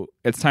you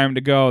it's time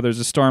to go. There's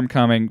a storm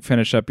coming.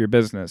 Finish up your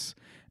business.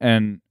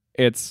 And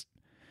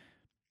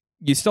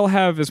you still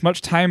have as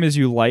much time as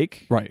you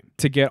like Right.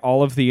 to get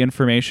all of the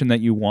information that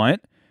you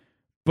want.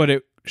 But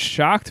it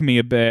shocked me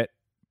a bit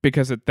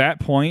because at that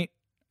point,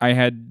 I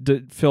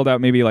had filled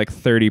out maybe like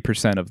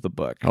 30% of the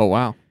book. Oh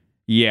wow.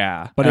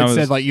 Yeah. But And it I said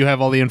was- like you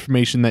have all the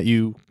information that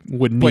you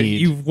would but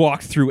need. you've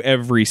walked through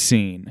every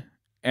scene.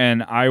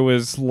 And I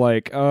was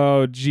like,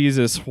 oh,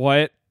 Jesus,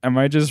 what? Am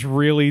I just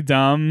really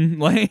dumb?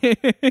 Like,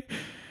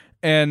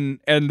 and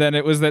then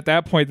it was at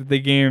that point that the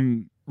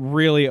game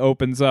really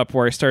opens up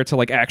where I start to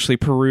like actually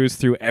peruse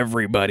through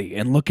everybody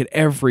and look at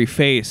every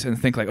face and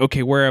think like,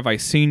 okay, where have I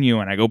seen you?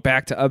 And I go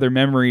back to other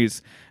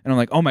memories and I'm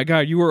like, oh my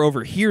God, you were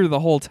over here the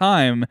whole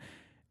time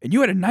and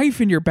you had a knife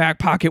in your back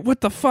pocket.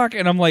 What the fuck?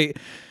 And I'm like,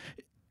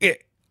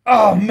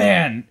 oh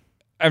man.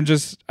 I'm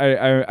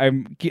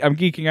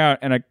geeking out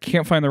and I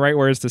can't find the right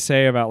words to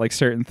say about like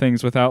certain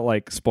things without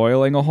like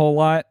spoiling a whole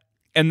lot.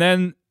 And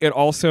then it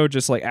also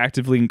just like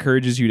actively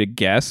encourages you to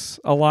guess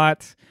a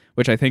lot,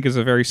 which I think is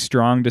a very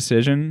strong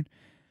decision.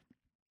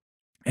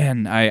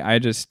 And I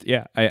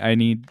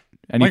need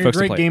like a folks to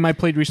great play. game I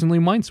played recently,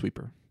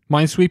 Minesweeper.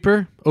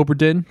 Minesweeper,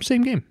 Oberdin,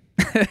 same game.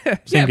 Yeah,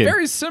 Same game.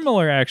 very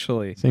similar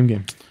actually. Same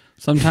game.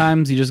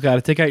 Sometimes you just got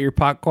to take out your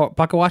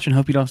pocket watch and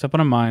hope you don't step on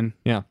a mine.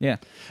 Yeah. Yeah.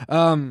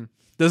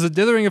 Does a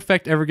dithering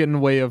effect ever get in the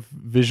way of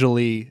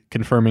visually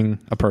confirming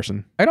a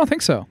person? I don't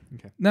think so.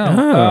 Okay. No.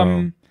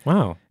 Oh.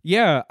 Wow.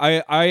 Yeah,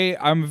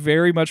 I'm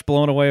very much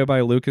blown away by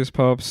Lucas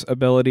Pope's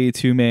ability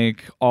to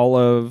make all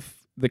of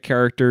the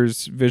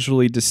characters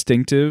visually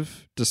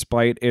distinctive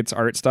despite its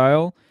art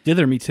style.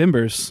 Dither me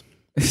timbers.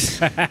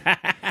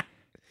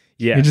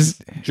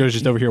 Yes. Joe's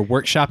just over here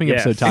workshopping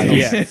Yes. episode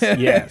titles.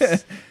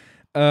 Yes.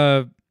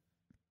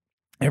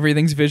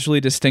 Everything's visually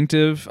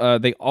distinctive.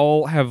 They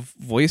all have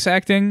voice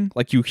acting,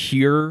 like you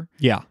hear,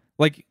 Yeah.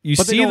 like you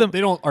But see them.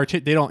 they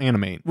don't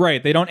animate.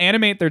 Right, they don't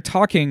animate. They're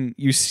talking.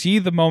 You see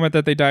the moment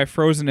that they die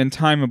frozen in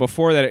time, and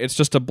before that, it's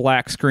just a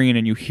black screen,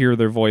 and you hear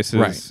their voices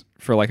Right.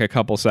 for like a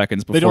couple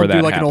seconds before They don't that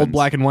do like an old happens.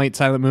 black and white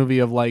silent movie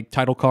of like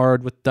title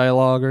card with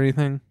dialogue or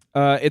anything.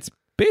 It's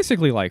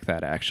basically like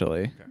that,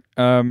 actually.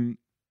 In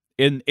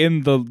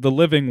the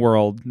living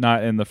world,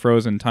 not in the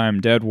frozen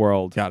time dead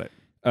world. Got it.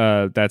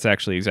 That's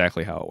actually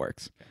exactly how it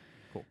works.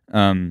 Cool.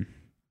 And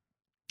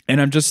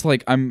I'm just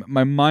like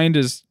my mind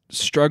is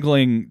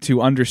struggling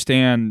to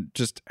understand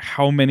just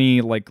how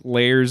many like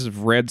layers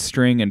of red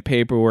string and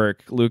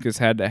paperwork Lucas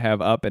had to have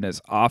up in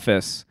his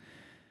office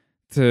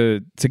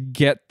to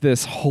get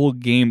this whole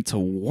game to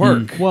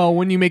work. Well,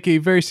 when you make a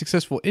very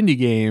successful indie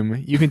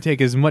game, you can take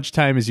as much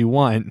time as you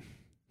want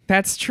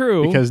That's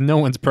true. because no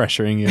one's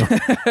pressuring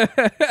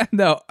you.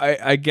 No,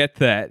 I get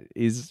that.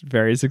 He's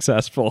very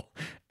successful,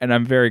 and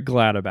I'm very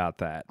glad about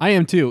that. I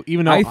am too,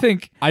 even though I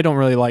think I don't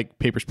really like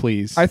Papers,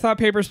 Please. I thought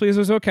Papers, Please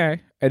was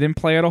okay. I didn't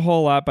play it a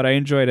whole lot, but I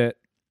enjoyed it.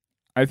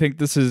 I think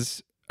this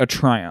is a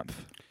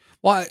triumph.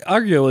 Well,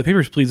 arguably,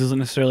 Papers, Please isn't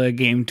necessarily a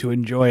game to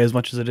enjoy as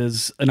much as it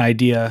is an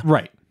idea.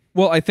 right.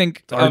 Well, I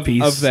think art of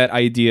piece. that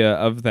idea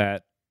of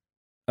that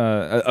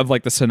of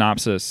like the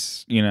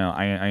synopsis,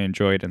 I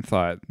enjoyed and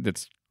thought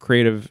it's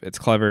creative, it's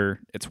clever,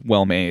 it's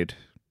well made.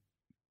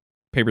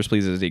 Papers,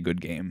 Please is a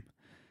good game.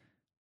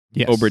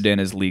 Yes. Oberdin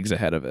is leagues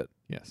ahead of it.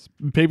 Yes.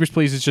 Papers,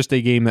 Please is just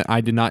a game that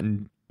I did not.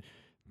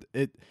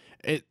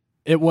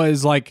 It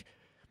was like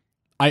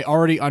I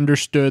already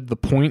understood the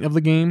point of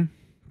the game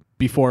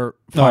before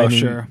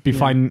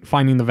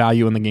finding the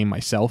value in the game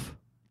myself.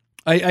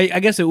 I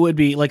guess it would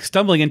be like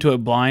stumbling into it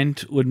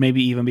blind would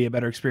maybe even be a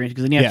better experience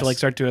because then you have to like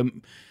start to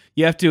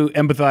you have to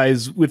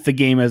empathize with the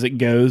game as it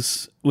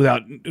goes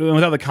without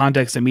the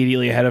context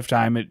immediately ahead of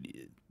time.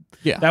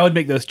 That would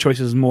make those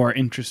choices more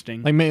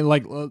interesting.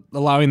 Like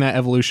allowing that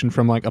evolution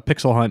from like a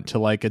pixel hunt to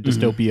like a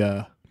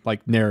dystopia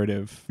like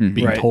narrative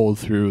being Right. told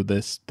through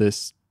this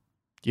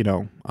I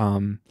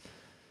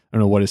don't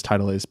know what his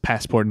title is,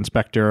 passport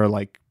inspector,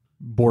 like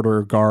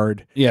border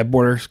guard. Yeah,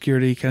 border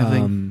security kind of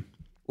thing.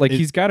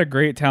 He's got a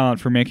great talent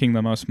for making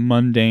the most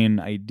mundane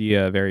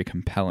idea very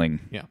compelling,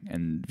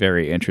 and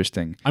very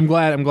interesting. I'm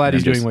glad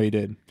he's just- doing what he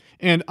did.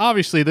 And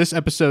obviously, this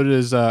episode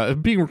is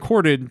being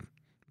recorded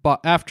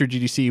after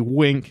GDC.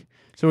 Wink.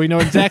 So we know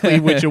exactly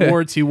which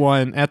awards he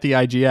won at the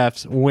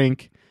IGFs.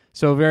 Wink.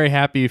 So very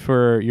happy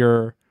for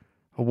your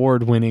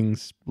award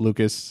winnings,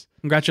 Lucas.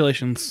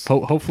 Congratulations.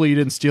 Hopefully you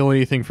didn't steal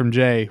anything from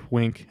Jay.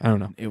 Wink. I don't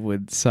know. It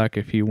would suck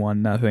if he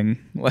won nothing.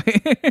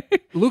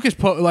 Lucas,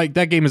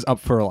 that game is up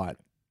for a lot.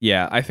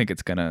 Yeah, I think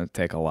it's gonna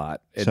take a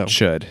lot. It So,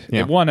 should.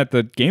 yeah. It won at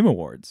the Game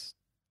Awards,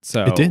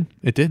 so It did.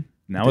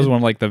 And that was one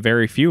of like the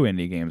very few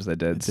indie games that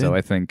did. It So did.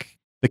 I think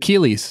The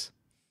Keeleys.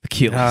 the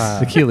Keyless.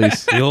 The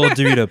Keeleys. The old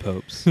Dorito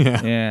Popes.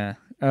 Yeah.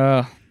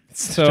 Yeah.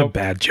 Such So- a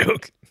bad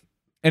joke.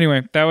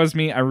 Anyway, that was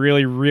me. I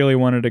really, really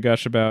wanted to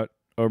gush about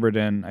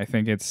Oberdin. I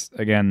think it's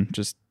again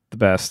just the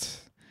best.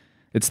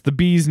 It's the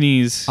bee's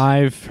knees.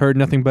 I've heard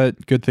nothing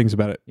but good things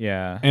about it.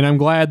 Yeah. And I'm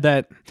glad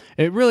that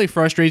it really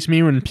frustrates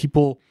me when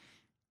people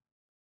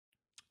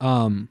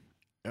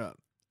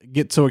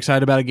get so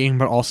excited about a game,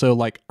 but also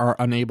like are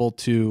unable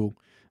to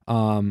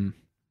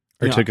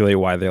Articulate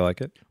why they like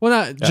it. well,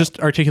 not just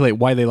articulate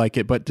why they like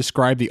it, but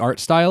describe the art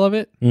style of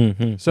it.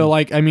 Mm-hmm. So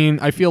like, I mean,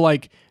 I feel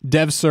like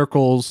dev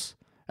circles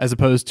as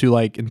opposed to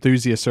like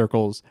enthusiast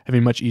circles have a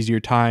much easier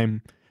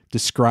time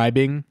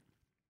describing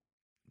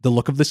the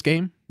look of this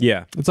game.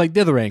 Yeah. It's like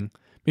dithering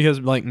because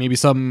like maybe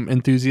some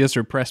enthusiasts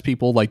or press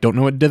people like don't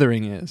know what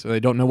dithering is or they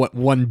don't know what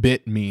 1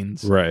 bit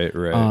means. Right.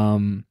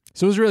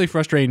 So it was really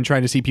frustrating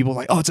trying to see people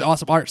like, oh, it's an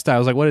awesome art style. I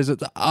was like, what is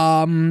it?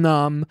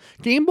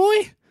 Game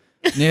Boy?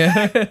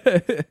 Yeah.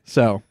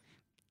 So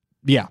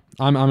yeah,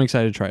 I'm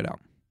excited to try it out.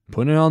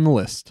 Putting it on the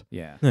list.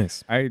 Yeah.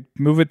 Nice. I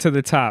move it to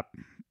the top.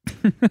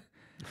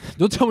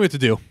 Don't tell me what to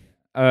do.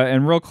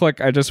 And real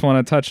quick, I just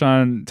want to touch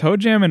on Toe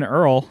Jam and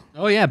Earl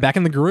Oh yeah, back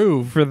in the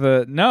groove. for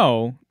the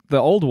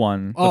old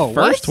one, Oh, the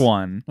first what?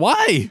 one.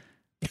 Why?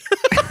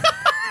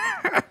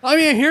 I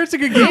mean, I hear it's a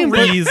good game,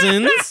 but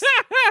Reasons.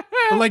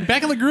 like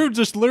Back in the Groove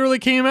just literally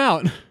came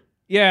out.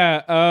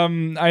 Yeah,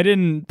 I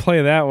didn't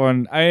play that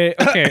one.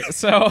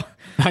 So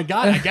I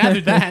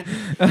gathered that.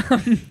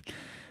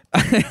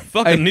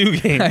 Fucking new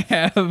game. I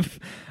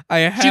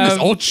have See this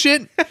old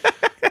shit?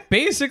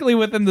 basically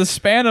within the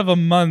span of a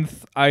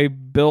month, I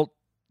built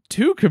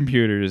 2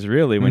 computers.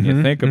 Really, when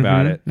you think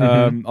about it.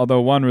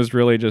 Although one was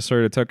really just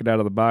sort of took it out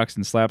of the box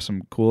and slapped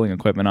some cooling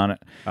equipment on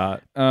it.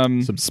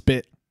 Some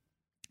spit.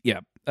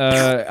 Yeah.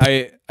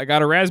 I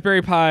got a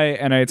Raspberry Pi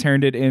and I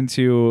turned it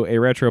into a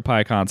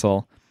RetroPie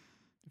console,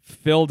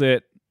 filled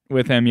it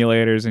with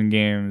emulators and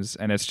games,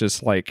 and it's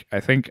just like I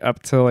think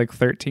up to like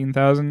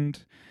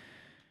 13,000.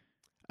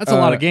 That's a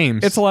lot of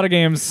games. It's a lot of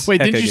games.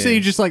 Wait, Heck did of you say you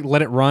games. just like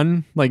let it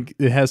run? Like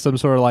it has some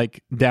sort of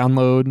like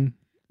download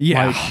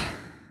Yeah. like,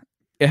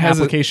 It has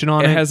application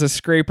on it it? has a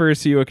scraper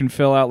so you can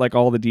fill out like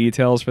all the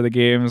details for the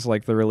games,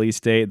 like the release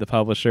date, the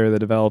publisher, the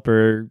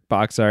developer,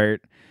 box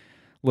art,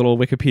 little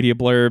Wikipedia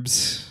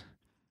blurbs.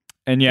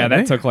 And yeah,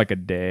 that took like a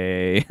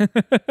day.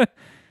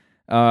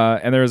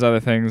 And there was other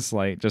things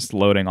like just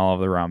loading all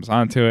of the ROMs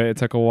onto it. It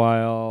took a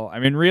while. I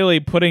mean, really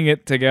putting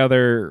it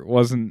together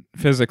wasn't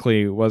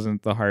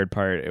the hard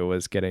part. It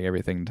was getting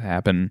everything to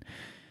happen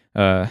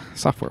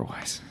software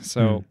wise.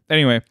 So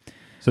anyway,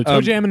 So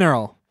Toe Jam and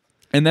Earl.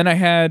 and then I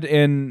had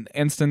an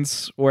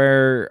instance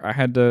where I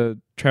had to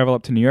travel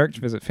up to New York to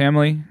visit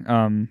family.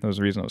 That was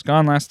the reason I was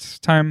gone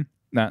last time.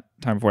 Not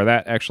time before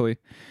that, actually.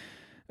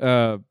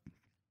 Yeah,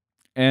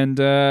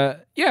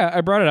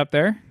 I brought it up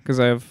there because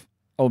I have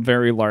a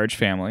very large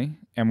family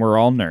and we're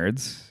all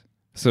nerds.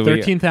 So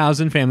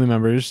 13,000 family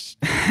members.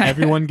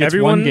 Everyone gets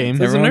one game.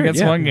 is a everyone nerd, gets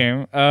yeah. one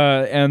game.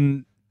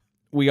 And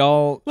we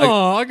all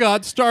I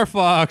got Star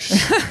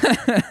Fox.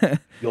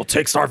 You'll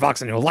take Star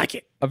Fox and you'll like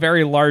it. a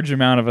very large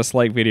amount of us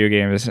like video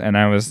games, and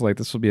I was like,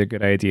 this will be a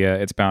good idea.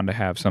 It's bound to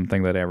have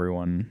something that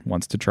everyone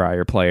wants to try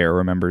or play or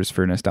remembers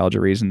for nostalgia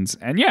reasons.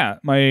 And yeah,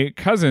 my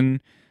cousin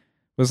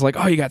was like,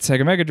 oh, you got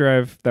Sega Mega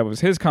Drive. That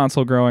was his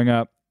console growing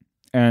up.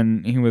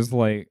 And he was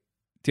like,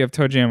 do you have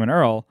Toe Jam and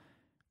Earl?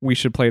 We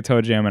should play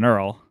Toe Jam and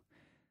Earl.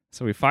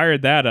 So we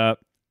fired that up.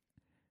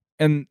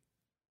 And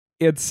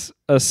it's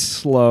a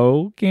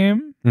slow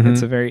game.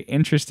 It's a very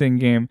interesting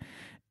game.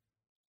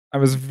 I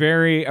was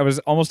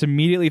almost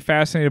immediately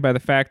fascinated by the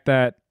fact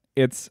that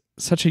it's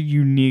such a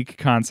unique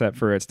concept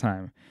for its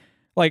time.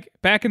 Like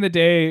back in the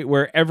day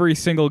where every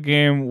single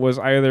game was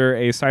either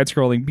a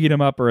side-scrolling beat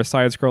 'em up or a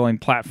side-scrolling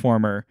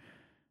platformer,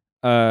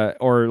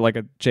 or like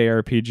a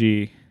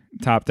JRPG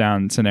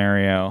top-down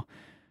scenario.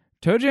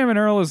 Toe Jam and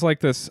Earl is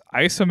like this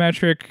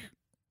isometric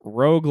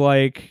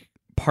roguelike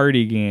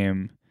party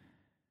game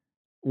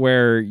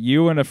where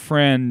you and a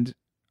friend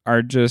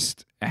are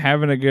just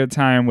having a good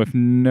time with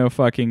no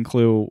fucking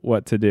clue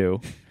what to do.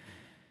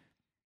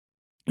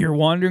 You're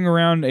wandering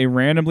around a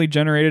randomly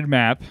generated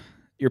map.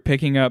 You're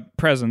picking up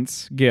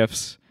presents,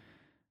 gifts,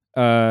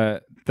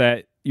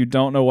 that you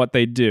don't know what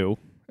they do.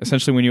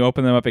 Essentially, when you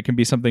open them up, it can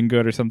be something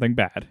good or something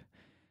bad.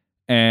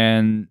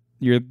 And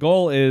your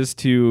goal is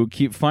to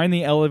find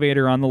the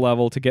elevator on the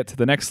level to get to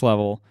the next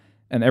level.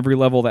 And every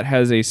level that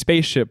has a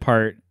spaceship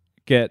part,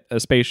 get a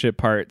spaceship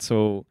part.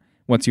 So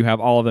once you have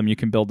all of them, you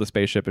can build the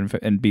spaceship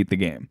and beat the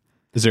game.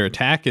 Is there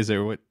attack? Is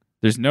there what?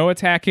 There's no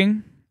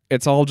attacking.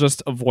 It's all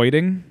just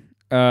avoiding.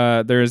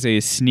 There's a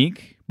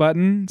sneak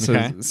button. So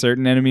Okay.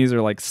 certain enemies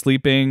are like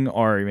sleeping,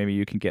 or maybe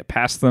you can get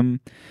past them.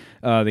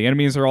 The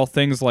enemies are all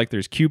things like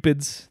there's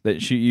cupids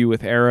that shoot you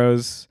with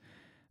arrows,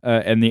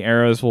 and the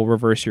arrows will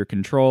reverse your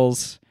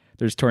controls.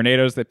 There's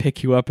tornadoes that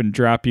pick you up and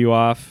drop you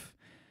off.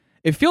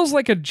 It feels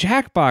like a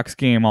Jackbox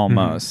game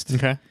almost.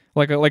 Okay.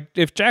 Like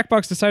if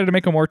Jackbox decided to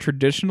make a more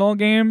traditional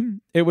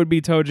game, it would be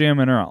Toe Jam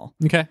and Earl.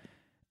 Okay.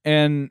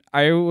 And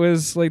I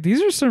was like,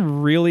 these are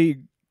some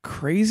really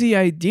crazy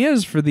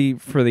ideas for the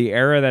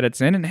era that it's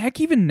in, and heck,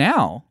 even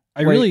now.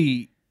 I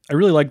really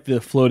like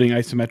the floating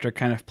isometric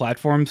kind of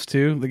platforms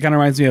too. It kind of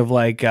reminds me of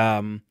like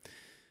Final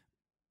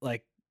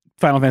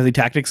Fantasy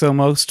Tactics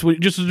almost.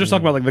 Just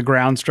talk about like the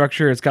ground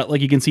structure. It's got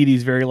like you can see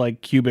these very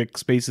like cubic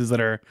spaces that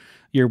are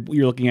you're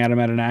looking at them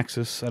at an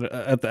axis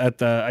at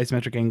the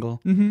isometric angle.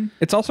 Mm-hmm.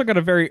 It's also got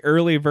a very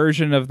early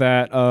version of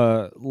that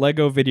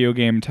Lego video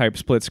game type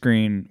split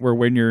screen, where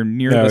when you're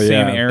near the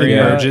same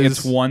area,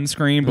 it's one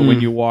screen, but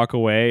when you walk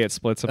away, it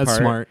splits apart. That's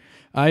smart.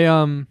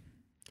 I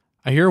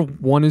hear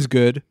 1 is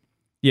good.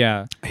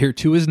 Yeah. I hear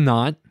 2 is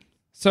not.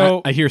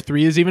 So I hear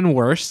 3 is even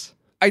worse.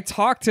 I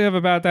talked to him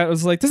about that. I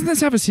was like, doesn't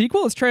this have a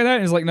sequel? Let's try that.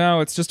 And he's like, no,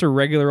 it's just a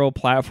regular old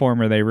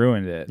platformer. They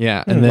ruined it.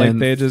 Yeah, and then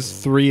they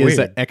just 3 is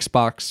an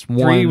Xbox One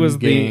 3 was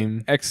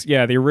game.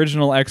 the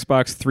original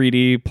Xbox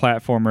 3D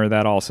platformer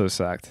that also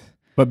sucked.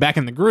 But Back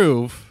in the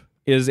Groove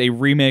is a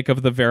remake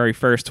of the very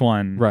first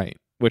one. Right.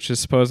 Which is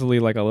supposedly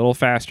like a little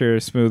faster,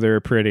 smoother,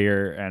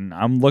 prettier. And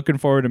I'm looking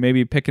forward to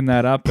maybe picking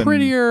that up.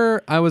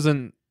 Prettier. I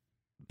wasn't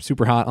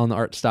super hot on the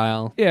art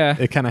style. Yeah.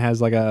 It kind of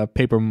has like a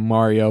Paper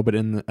Mario, but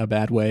in a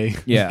bad way.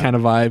 Yeah. kind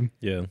of vibe.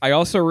 Yeah. I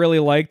also really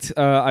liked,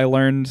 I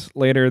learned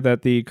later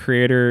that the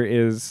creator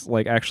is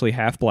like actually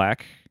half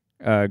black,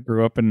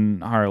 grew up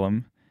in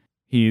Harlem.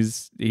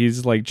 He's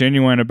like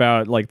genuine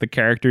about like the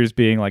characters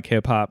being like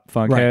hip hop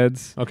funk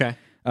heads. Okay.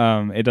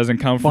 It doesn't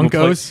come from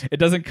it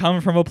doesn't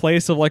come from a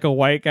place of like a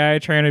white guy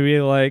trying to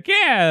be like,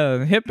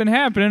 yeah, hip and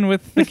happening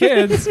with the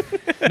kids.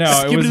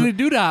 No, it was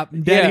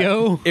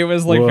Daddy-o. it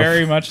was like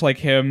very much like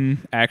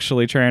him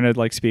actually trying to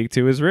like speak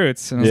to his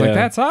roots, and I was like,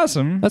 that's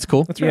awesome. That's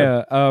cool. That's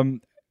right. Yeah.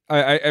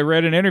 I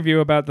read an interview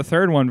about the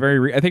third one.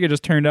 I think it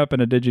just turned up in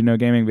a Did You Know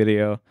Gaming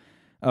video,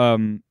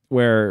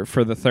 where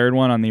for the third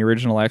one on the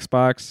original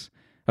Xbox,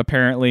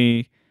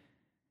 apparently,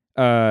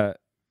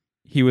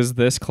 he was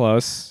this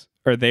close.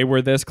 Or they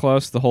were this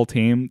close, the whole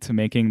team, to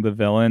making the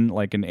villain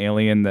like an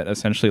alien that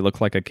essentially looked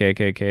like a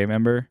KKK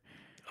member.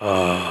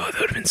 Oh, that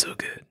would have been so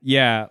good.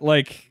 Yeah,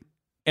 like,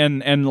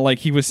 and like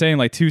he was saying,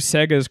 like, to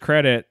Sega's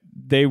credit,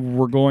 they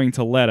were going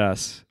to let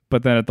us,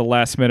 but then at the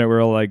last minute, we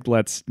were like,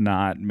 let's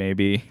not,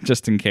 maybe,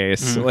 just in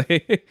case.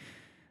 Like,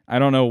 I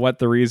don't know what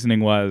the reasoning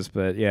was,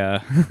 but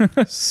yeah.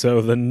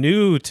 So the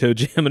new Toe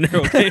Jam and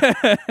Earl game.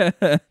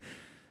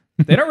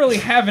 They don't really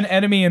have an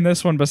enemy in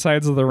this one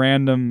besides the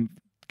random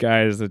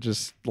guys that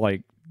just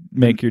like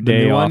make your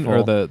day awful.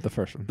 Or the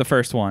first one? The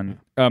first one.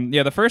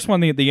 The first one,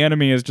 the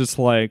enemy is just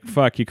like,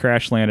 fuck, you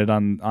crash landed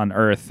on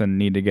Earth and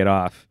need to get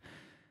off.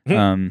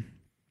 I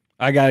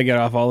gotta get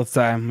off all the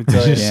time. We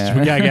gotta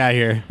get out of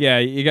here. Yeah,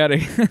 you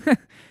gotta.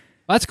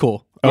 That's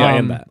cool. I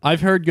am that.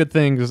 I've heard good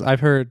things.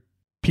 I've heard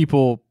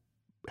people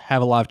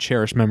have a lot of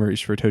cherished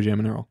memories for Toe Jam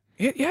and Earl.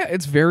 Yeah,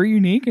 it's very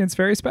unique and it's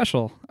very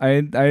special.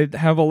 I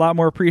have a lot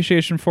more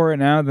appreciation for it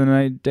now than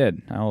I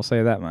did. I will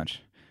say that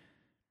much.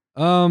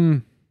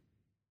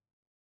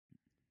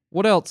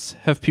 What else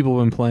have people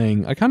been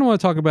playing? I kind of want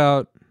to talk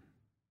about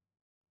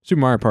Super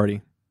Mario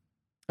Party.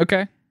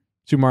 Okay.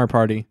 Super Mario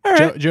Party. All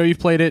right. Joe, you've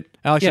played it.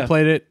 Alex, you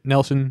played it.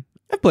 Nelson.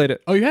 I've played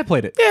it. Oh, you have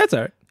played it. Yeah, it's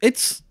all right.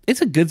 It's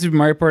a good Super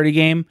Mario Party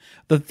game.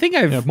 The thing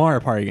Mario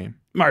Party game.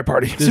 Mario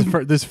Party. This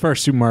is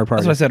first Super Mario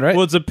Party. That's what I said, right?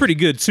 Well, it's a pretty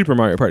good Super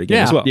Mario Party game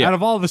as well. Out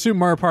of all the Super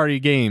Mario Party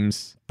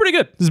games, Pretty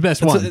good. this is the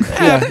best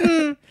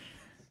one.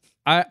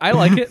 I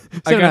like it.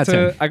 Seven out of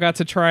 10. I got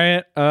to try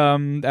it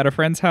at a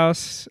friend's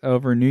house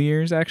over New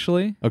Year's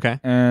actually. Okay.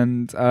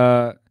 And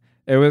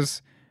it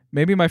was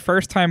maybe my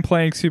first time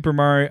playing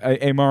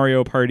a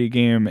Mario Party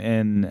game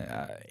in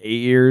 8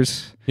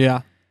 years.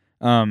 Yeah.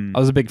 I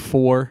was a big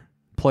 4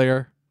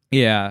 player.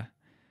 Yeah.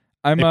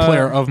 I'm a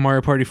player of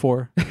Mario Party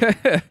 4.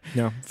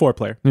 No,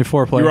 4-player.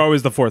 4 player. You were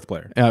always the 4th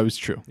player. Yeah, it was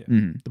true. Yeah.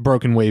 The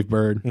broken wave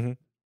bird. Mm-hmm.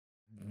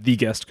 The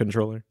guest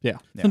controller. Yeah.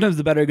 Sometimes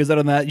the battery goes out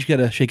on that. You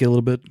gotta shake it a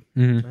little bit.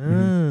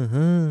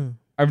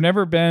 I've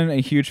never been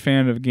a huge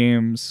fan of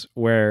games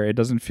where it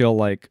doesn't feel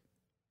like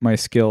my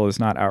skill is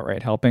not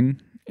outright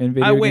helping in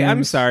video games. Wait,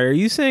 I'm sorry. Are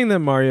you saying that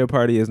Mario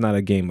Party is not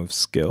a game of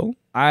skill?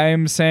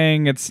 I'm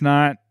saying it's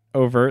not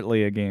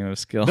overtly a game of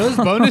skill. Those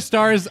bonus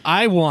stars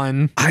I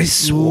won. I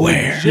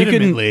swear.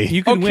 Legitimately.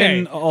 You can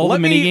win all the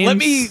mini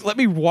games. Let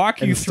me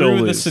walk you And still through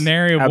the lose.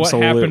 scenario of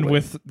Absolutely. what happened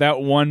with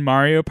that one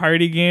Mario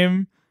Party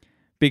game,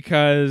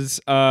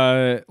 because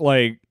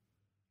like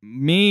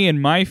me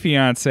and my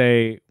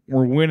fiance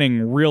were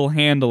winning real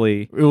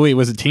handily. Wait,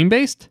 was it team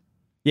based?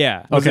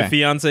 Yeah. Was Okay. it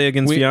fiance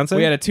against fiance?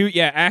 We had a 2.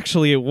 Yeah,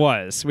 actually, it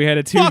was. We had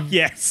a 2. Fuck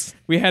yes.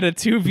 We had a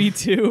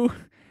 2v2,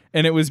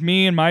 and it was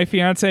me and my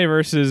fiance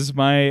versus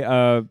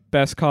my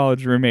best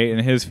college roommate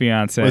and his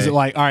fiance. Was it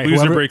like, all right, Loser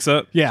whoever, breaks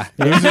up. Yeah.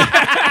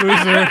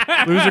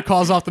 Loser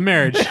calls off the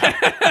marriage.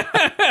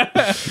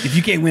 If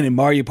you can't win in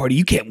Mario Party,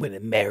 you can't win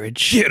in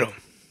marriage. Get him.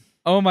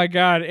 Oh my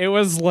god, it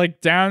was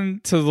like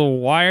down to the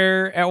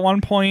wire at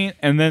one point,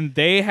 and then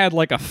they had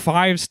like a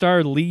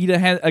 5-star lead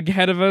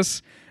ahead of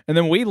us, and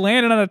then we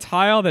landed on a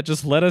tile that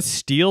just let us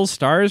steal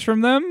stars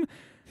from them.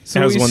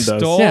 So As we one does.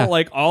 stole Yeah.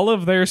 like all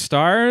of their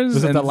stars.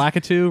 Was it and the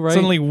Lakitu, right?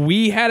 Suddenly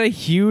we had a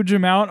huge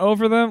amount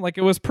over them. Like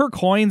it was per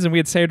coins, and we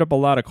had saved up a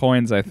lot of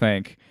coins, I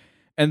think.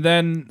 And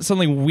then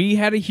suddenly we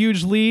had a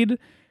huge lead,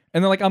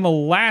 and then like on the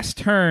last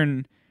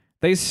turn,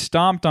 they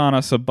stomped on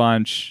us a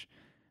bunch.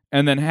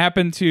 And then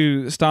happened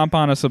to stomp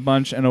on us a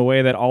bunch in a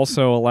way that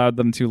also allowed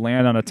them to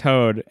land on a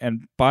toad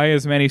and buy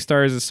as many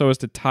stars as so as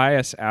to tie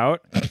us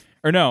out.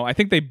 Or no, I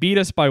think they beat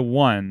us by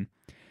 1.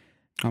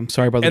 I'm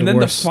sorry about the And then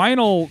the divorce.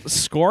 final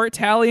score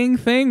tallying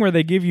thing where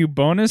they give you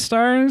bonus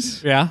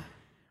stars Yeah.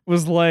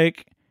 was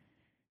like,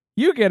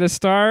 you get a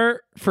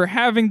star for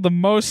having the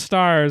most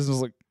stars. I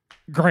was like,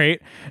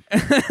 great.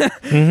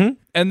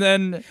 And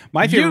then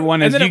My favorite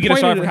one is and then you it get a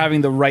star pointed- for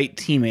having the right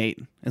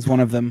teammate is one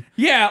of them.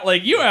 Yeah,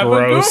 like you have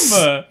Gross. a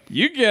Goomba.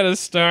 You get a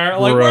star.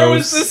 Like, where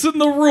was Gross. this in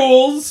the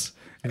rules?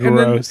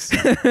 Gross.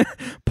 And then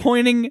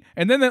pointing,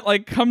 and then it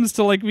like comes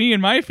to like me and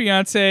my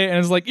fiance, and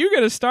it's like, you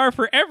get a star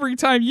for every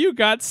time you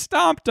got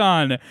stomped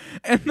on.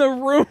 And the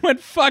room went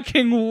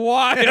fucking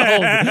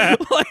wild.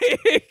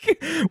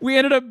 Like, we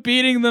ended up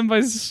beating them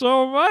by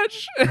so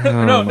much.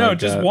 No, my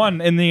just God.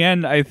 1 in the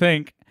end, I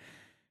think.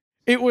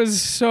 It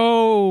was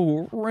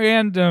so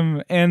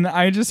random, and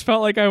I just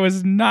felt like I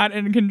was not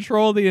in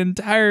control the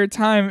entire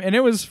time, and it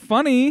was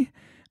funny.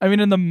 I mean,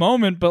 in the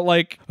moment, but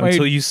like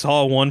Until you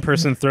saw one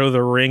person throw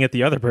the ring at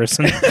the other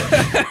person.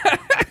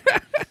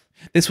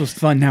 This was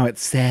fun. Now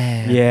it's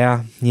sad.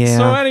 yeah.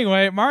 So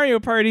anyway, Mario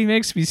Party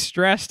makes me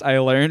stressed. I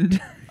learned.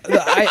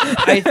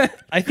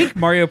 I think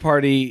Mario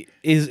Party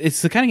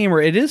it's the kind of game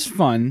where it is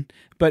fun,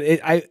 but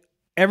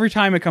every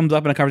time it comes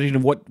up in a conversation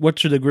of what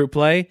should the group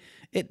play,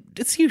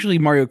 it's usually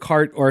Mario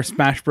Kart or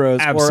Smash Bros.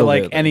 Or like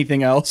Absolutely.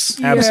 anything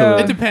else.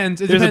 Absolutely. It depends.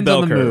 It There's a depends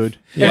bell on the curve. mood.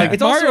 Yeah. Like,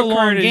 It's also a Mario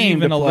long Kart is game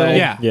even to a play. little.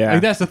 yeah. Yeah.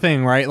 Like that's the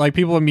thing, right? Like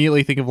people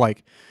immediately think of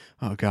like,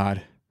 oh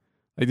God,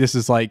 like this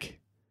is like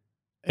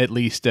at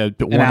least a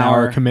 1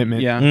 hour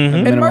commitment. Yeah. Mhm.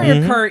 And Minimum. Mario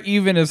Kart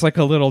even is like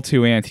a little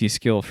too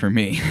anti-skill for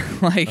me.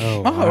 Like,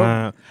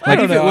 Wow. I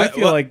don't if it know. I wa-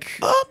 feel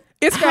like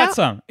it's got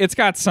some. It's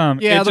got some.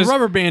 Yeah, It the just-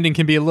 rubber banding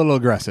can be a little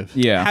aggressive.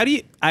 Yeah. How do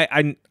you?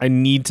 I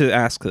need to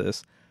ask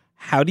this.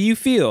 How do you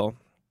feel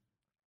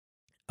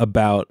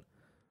about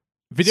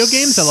Video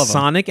games, I love them.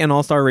 Sonic and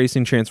All Star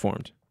Racing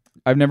Transformed?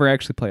 I've never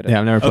actually played it. Yeah,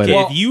 I've never played Okay,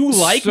 it. if you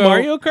like so-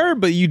 Mario Kart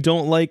but you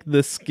don't like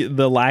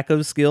the lack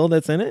of skill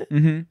that's in it,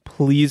 Mm-hmm.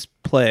 please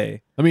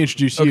play Let me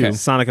introduce Okay. you.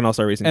 Sonic and All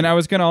Star Racing. And I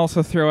was going to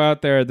also throw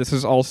out there, this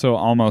is also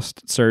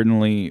almost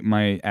certainly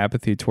my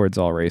apathy towards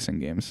all racing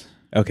games.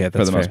 okay,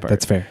 that's the fair. most part.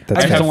 That's fair. I That's I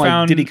just fair. have don't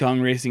found- like Diddy Kong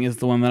Racing is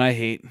the one that I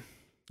hate.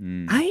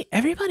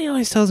 Everybody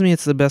always tells me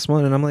it's the best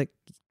one, and I'm like,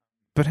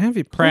 but have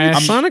you played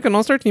Crash, Sonic and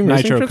All Star Team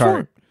Racing Nitro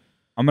Transformed?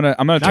 I'm gonna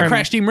Not turn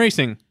Crash Team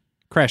Racing.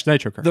 Crash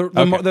Nitro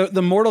Kart.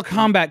 The Mortal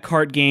Kombat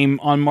kart game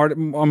on Mortal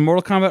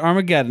Kombat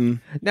Armageddon.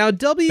 Now was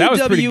pretty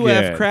WWF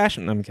good. Crash.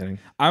 No, I'm kidding.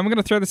 I'm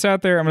gonna throw this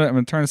out there. I'm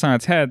gonna turn this on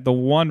its head. The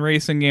one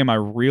racing game I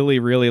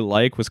really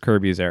like was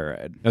Kirby's Air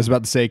Ride. I was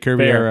about to say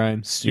Kirby Fair. Air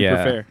Ride. Super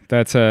fair.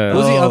 That's What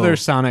was the Oh. other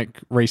Sonic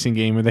racing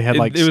game where they had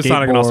like it was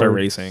Sonic and All Star skateboards?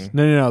 Racing.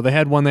 No. They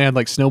had one. They had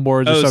like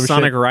snowboards or Oh, some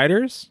Sonic shit.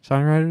 Riders.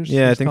 Sonic Riders.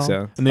 Yeah, I it's think called?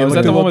 so. And they was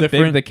looked that a the one little with Big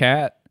different. the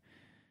Cat?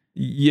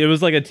 Yeah, it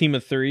was like a team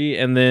of 3,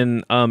 and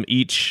then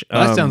each.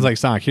 That sounds like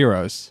Sonic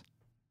Heroes.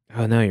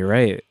 Oh no, you're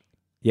right.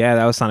 Yeah,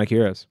 that was Sonic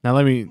Heroes. Now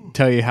let me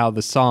tell you how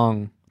the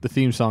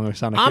theme song of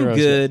Sonic I'm Heroes.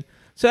 good.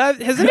 So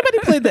has anybody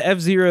played the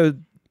F-Zero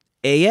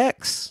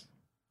AX,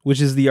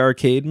 which is the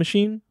arcade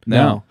machine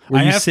No,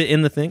 where I you have. sit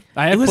in the thing?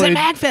 I have It was played.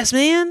 at MagFest,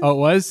 man. Oh, it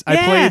was.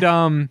 Yeah.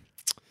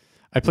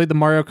 I played the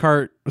Mario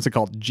Kart. What's it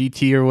called?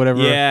 GT or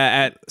whatever.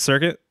 Yeah, at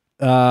Circuit.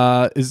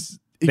 Is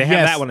They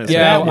have that one as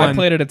Yeah, that I one.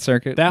 played it at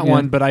Circuit. That Yeah.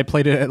 one, but I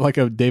played it at like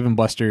a Dave and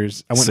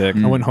Buster's. Sick.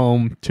 I went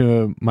home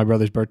to my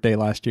brother's birthday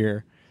last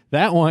year.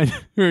 That one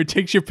where it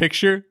takes your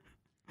picture.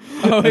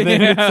 Oh, And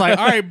then yeah. it's like,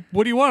 all right,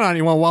 what do you want on?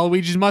 You want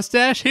Waluigi's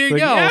mustache? Here you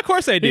Like, go. yeah, of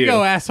course I Here do. you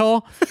go,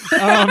 asshole.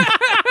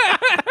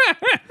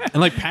 And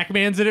like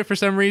Pac-Man's in it for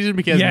some reason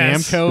because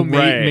Yes. Namco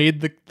Right.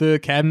 made the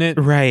cabinet.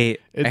 Right.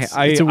 It's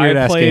a weird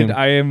ass played,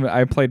 game.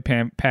 I played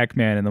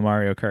Pac-Man in the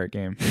Mario Kart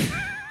game.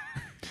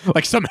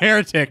 Like some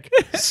heretic.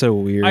 So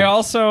weird. I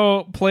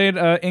also played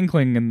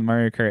Inkling in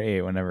Mario Kart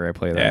 8 whenever I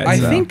play that. Yeah, I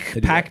So, think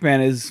they do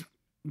Pac-Man is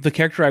the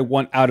character I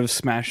want out of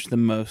Smash the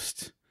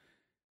most.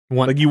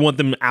 like you want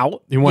them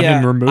out. You want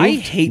him removed? I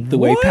hate the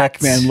way What?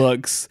 Pac-Man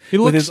looks He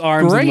with looks his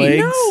arms great. and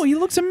legs. No, he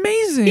looks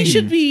amazing. He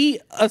should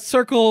be a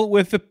circle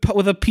with a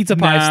pizza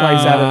pie Nah,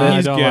 slice out of it. I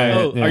he's don't good. like it.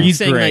 Oh, Yeah. are you He's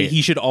saying great. that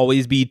he should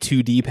always be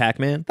 2D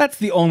Pac-Man? That's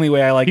the only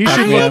way I like He should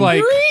Pac-Man. look like-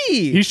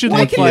 agree. he should Why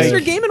look can like-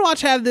 Mr. Game &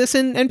 Watch have this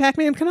and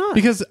Pac-Man cannot?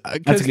 because a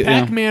good- yeah.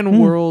 Pac-Man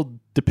world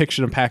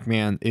depiction of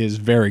Pac-Man is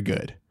very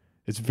good.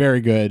 It's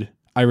very good.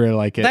 I really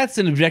like it. That's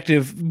an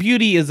objective.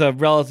 Beauty is a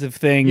relative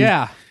thing.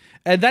 yeah.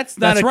 And that's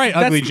not That's right,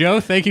 Ugly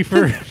Joe. Thank you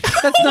for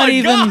That's not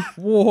even.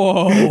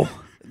 Whoa.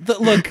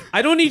 Look,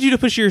 I don't need you to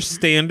push your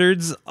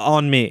standards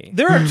on me.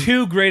 there are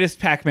two greatest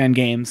Pac-Man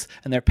games,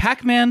 and they're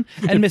Pac-Man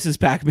and Mrs.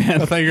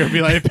 Pac-Man. I thought you were gonna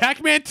be like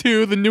Pac-Man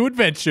 2, The New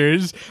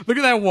Adventures. Look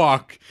at that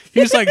walk.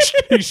 He's like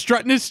he's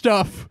strutting his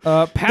stuff.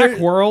 Pac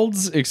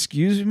Worlds,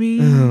 excuse me.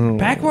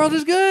 Pac-World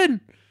is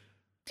good.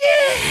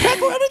 Yeah,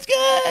 Pac-World is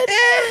good.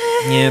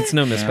 Yeah, it's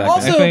no Miss Pac-Man.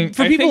 Also, I think,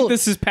 for I people- think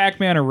this is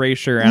Pac-Man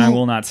erasure, and I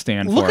will not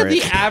stand Look for at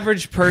it. the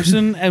average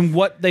person and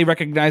what they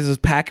recognize as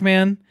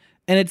Pac-Man,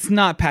 and it's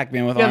not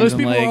Pac-Man with Yeah, arms those and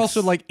people legs. are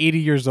also like 80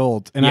 years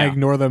old, and I Yeah.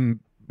 ignore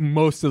them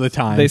most of the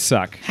time. They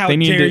suck. How they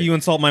need dare to, you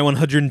insult my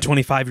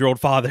 125-year-old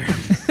father?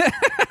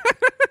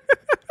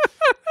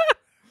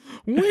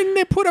 When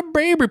they put a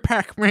baby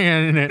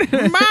Pac-Man in it.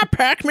 My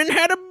Pac-Man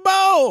had a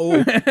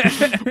bow.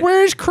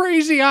 Where's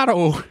Crazy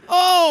Otto?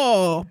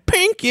 Oh,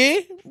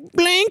 Pinky,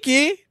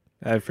 Blinky.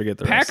 I forget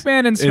the rest.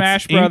 Pac-Man and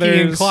Smash It's Inky Brothers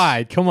and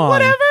Clyde. Come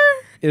on.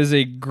 is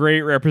a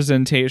great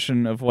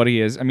representation of what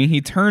he is. I mean,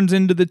 he turns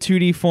into the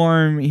 2D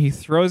form. He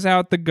throws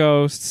out the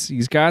ghosts.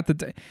 He's got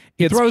the...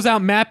 He throws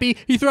out Mappy.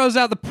 He throws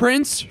out the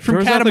prince from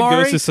Throws out the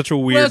Katamari. ghost is such a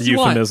What weird else you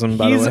want? euphemism,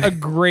 by the He's way. a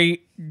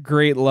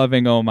great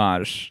loving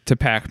homage to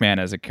Pac-Man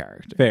as a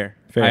character.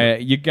 Fair.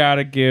 You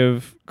gotta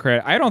give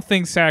credit. I don't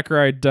think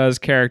Sakurai does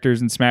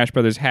characters in Smash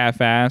Brothers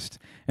half-assed.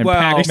 And Well,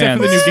 Pac-Man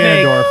except for the new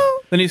Snake. Ganondorf.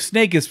 The new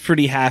Snake is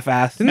pretty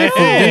half-assed. Didn't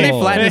they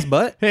flatten his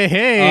butt?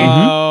 Hey.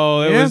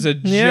 Oh, it Yeah, was a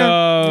joke.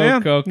 yeah,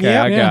 Okay,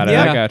 yeah, I got it.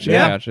 yeah, I got you.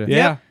 yeah, I got you.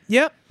 Yeah.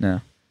 Yep.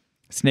 No.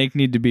 Snake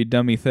need to be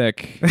dummy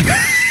thick.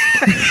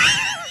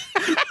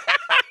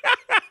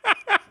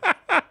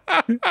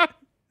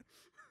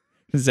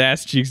 His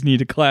ass cheeks need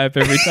to clap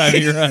every time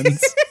he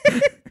runs.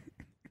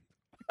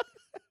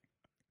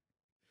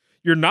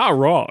 You're not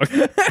wrong.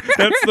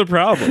 That's the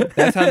problem.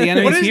 That's how the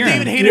enemies What is hear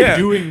David him. Hayter Yeah.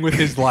 doing with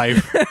his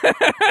life?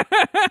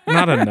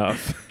 Not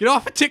enough. Get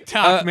off of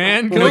TikTok,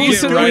 man. Go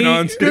recently, right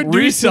on to- go do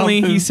recently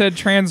he something. said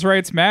trans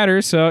rights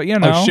matter, so you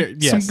know sure,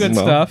 yes. some good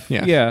Well, stuff.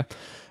 yeah. Yeah.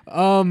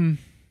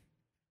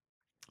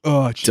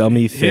 Oh,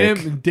 Dummy thick.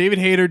 him, David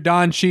Hayter,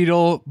 Don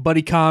Cheadle,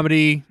 buddy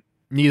comedy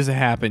needs to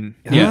happen.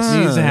 Yes.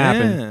 Needs to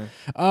happen.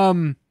 Yeah.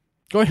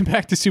 Going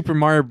back to Super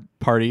Mario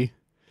Party,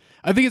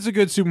 I think it's a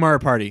good Super Mario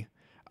Party.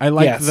 I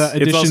like Yes. the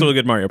addition. It's also a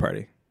good Mario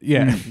Party.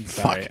 yeah.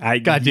 Sorry.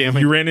 Fuck. God damn it.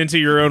 You ran into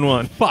your own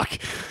one. Fuck.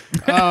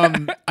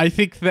 I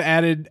think the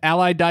added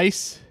ally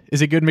dice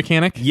is a good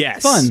mechanic.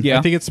 Yes. Fun. Yeah.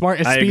 I think it's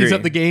smart. It I speeds agree.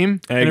 up the game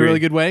I in a agree. really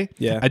good way.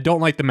 Yeah. I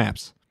don't like the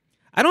maps.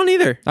 I don't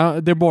either.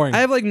 They're boring. I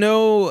have like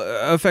no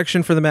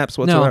affection for the maps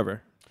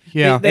whatsoever.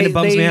 yeah. And it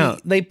bums me out.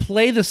 They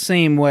play the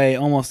same way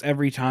almost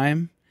every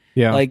time.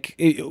 yeah. Like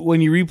when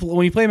you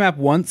play a map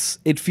once,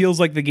 it feels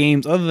like the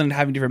games, other than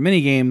having different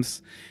mini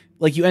games,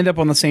 like you end up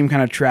on the same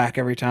kind of track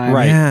every time.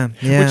 Right. Yeah.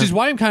 Which is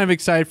why I'm kind of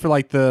excited for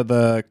like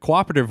the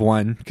cooperative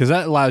one, because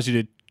that allows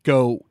you to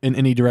go in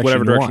any direction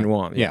Whatever you direction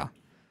want. you want, yeah.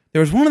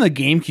 There was one on the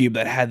GameCube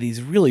that had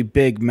these really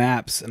big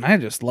maps, and I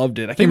just loved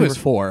it. I think it was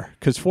 4,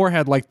 because 4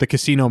 had like the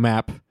casino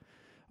map,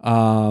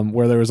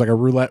 where there was like a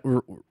roulette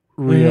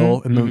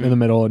reel in the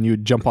middle, and you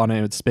would jump on it,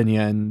 it would spin you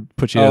and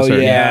put you. Oh, in a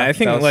certain- yeah. Yeah, I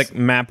think that was- like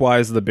map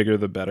wise, the bigger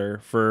the better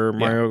for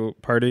Mario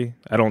Party.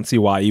 I don't see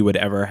why you would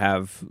ever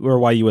have, or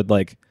why you would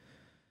like.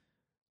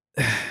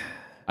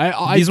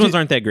 These ones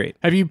aren't that great.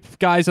 Have you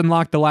guys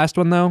unlocked the last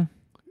one though?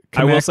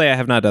 I will say I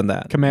have not done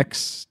that.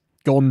 Kamek's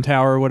Golden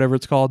Tower, whatever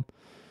it's called.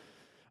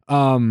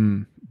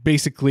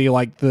 Basically,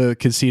 like the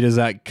conceit is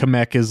that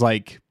Kamek is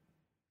like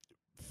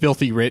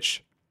filthy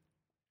rich,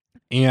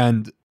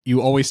 and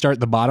you always start at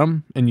the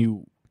bottom and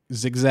you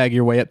zigzag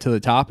your way up to the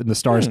top, and the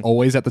star is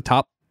always at the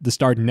top. The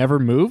star never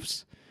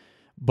moves,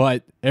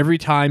 but every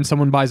time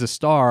someone buys a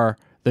star,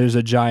 there's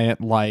a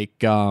giant like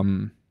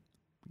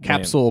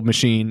capsule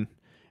machine,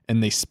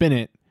 and they spin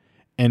it,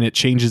 and it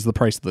changes the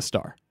price of the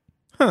star.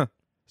 Huh.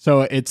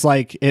 So it's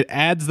like it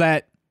adds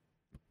that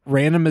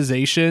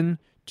randomization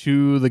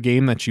to the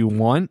game that you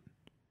want,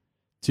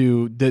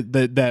 to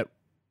that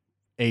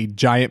a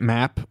giant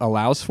map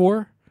allows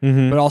for,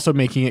 but also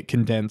making it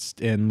condensed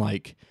and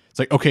like it's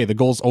like, okay, the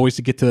goal is always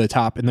to get to the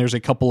top, and there's a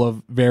couple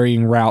of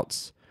varying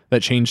routes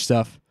that change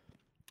stuff.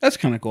 That's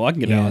kind of cool. I can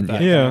get down with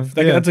that. Yeah,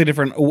 That's a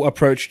different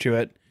approach to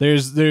it.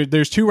 There's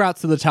 2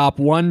 routes to the top.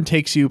 One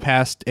takes you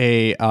past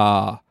a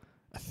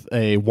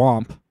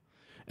womp,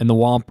 and the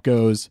womp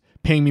goes,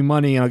 paying me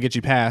money and I'll get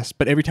you past.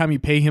 But every time you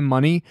pay him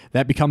money,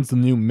 that becomes the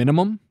new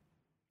minimum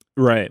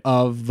Right.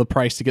 of the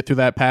price to get through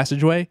that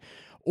passageway.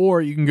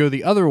 Or you can go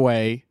the other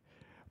way,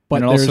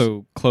 but But it there's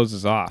also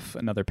closes off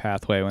another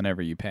pathway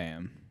whenever you pay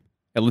him.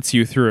 It lets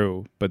you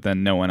through, but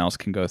then no one else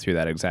can go through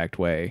that exact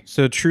way.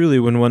 So truly,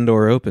 when one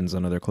door opens,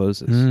 another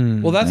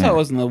closes. Well, that's how it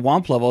was in the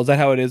Womp level. Is that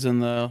how it is in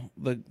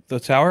the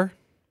tower?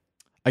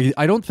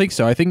 I don't think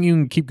so. I think you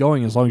can keep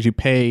going as long as you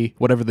pay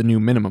whatever the new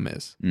minimum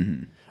is.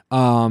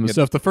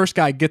 So if the first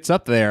guy gets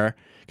up there,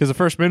 because the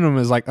first minimum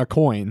is like a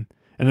coin,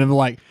 and then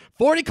like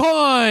 40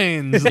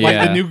 coins, like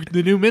Yeah.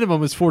 the new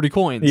minimum is 40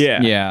 coins.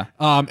 Yeah. Yeah.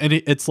 And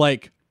it's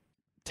like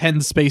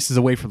 10 spaces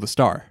away from the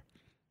star,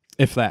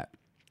 if that.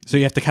 So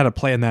you have to kind of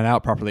plan that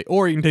out properly.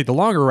 Or you can take the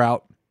longer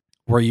route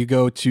where you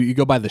go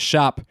by the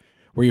shop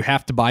where you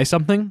have to buy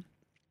something,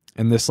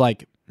 and this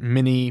like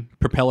mini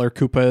propeller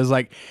Koopa is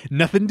like,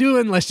 nothing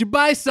doing unless you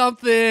buy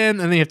something, and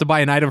then you have to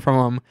buy an item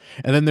from him,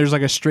 and then there's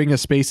like a string of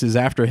spaces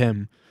after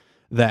him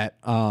that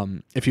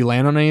if you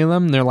land on any of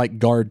them, they're like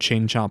guard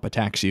chain chomp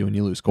attacks you and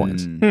you lose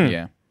coins.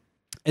 Yeah.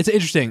 It's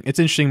interesting. It's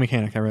an interesting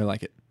mechanic. I really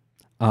like it.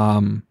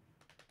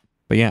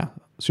 But yeah,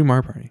 Super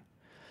Mario Party.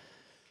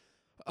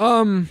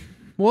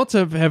 What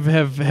else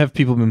have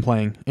people been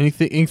playing?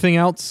 Anything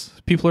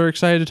else people are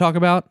excited to talk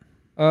about?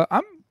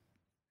 I'm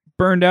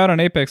burned out on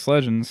Apex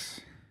Legends.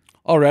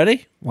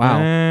 Already? Wow.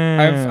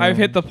 I've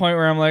hit the point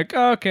where I'm like,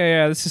 oh, okay,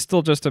 yeah, this is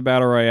still just a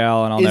battle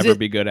royale, and I'll Is never it-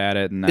 be good at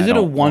it. And Is I it a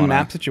don't one wanna-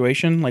 map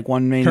situation? Like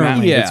one main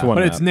Currently, map? Yeah. It's one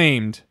but map. it's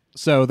named,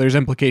 so there's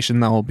implication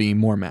that will be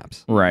more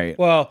maps. Right.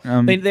 Well,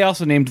 Um, they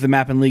also named the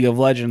map in League of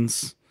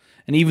Legends.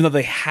 And even though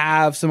they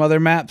have some other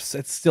maps,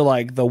 it's still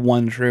like the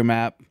one true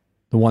map.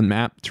 The one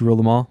map to rule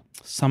them all.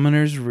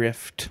 Summoner's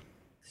Rift.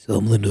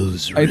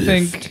 I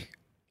think.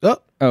 Oh,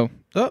 Oh,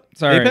 oh,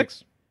 Sorry.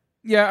 Apex.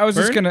 yeah. I was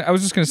just Burn?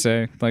 gonna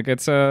say, like,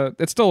 it's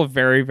still a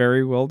very,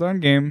 very well done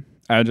game.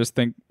 I just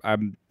think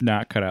I'm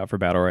not cut out for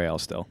battle royale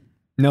still.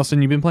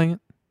 Nelson, you been playing it?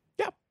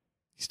 Yeah.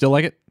 You still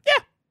like it?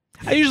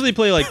 I usually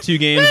play like 2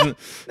 games.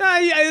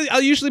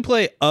 I'll usually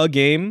play a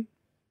game,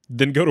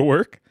 then go to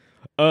work,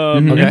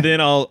 Okay. and then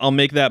I'll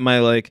make that my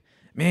like,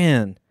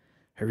 man,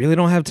 I really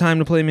don't have time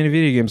to play many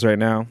video games right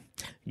now.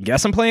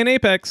 Guess I'm playing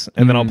Apex,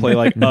 and then I'll play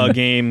like a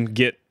game,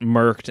 get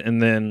murked,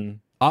 and then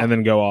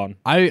go on.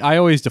 I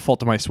always default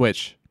to my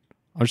Switch.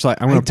 I'm just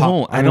like, I'm gonna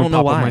pop. I don't know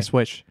pop up why. my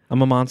Switch.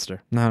 I'm a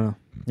monster. No.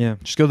 Yeah,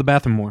 Just go to the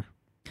bathroom more.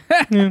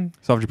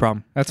 Solved your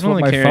problem. That's I'm what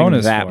only my carrying phone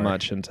is that for.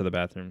 much into the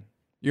bathroom.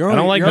 You're I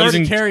don't like you're already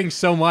using- carrying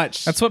so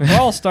much. That's what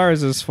Brawl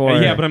Stars is for.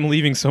 Yeah, but I'm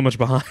leaving so much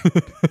behind.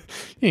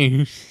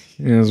 yeah.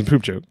 It was a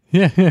poop joke.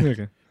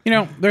 Okay. You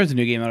know, there's a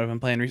new game that I've been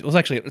playing recently. Well,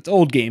 actually, it's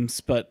old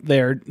games, but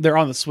they're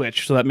on the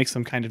Switch, so that makes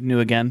them kind of new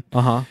again.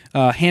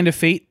 Hand of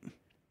Fate.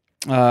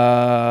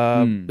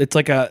 It's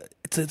like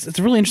it's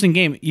a really interesting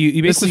game. You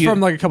This basically is from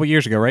like a couple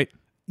years ago, right?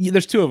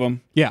 there's 2 of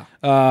them. Yeah.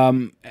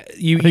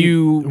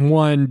 You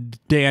One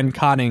Dan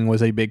Conning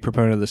was a big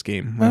proponent of this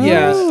game.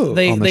 yeah Oh.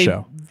 they on the they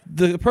show.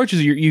 the approach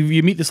is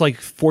you meet this like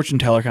fortune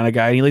teller kind of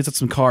guy, and he lays out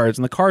some cards,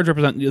 and the cards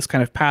represent this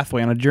kind of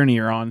pathway on a journey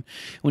you're on.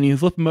 When you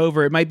flip them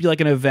over, it might be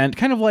like an event,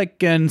 kind of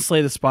like in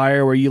Slay the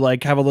Spire, where you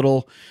like have a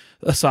little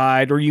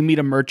aside, or you meet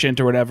a merchant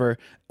or whatever,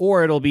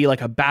 or it'll be like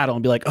a battle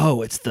and be like,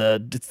 oh, it's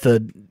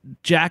the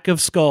Jack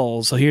of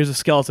Skulls, so here's a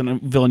skeleton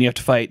villain you have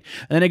to fight,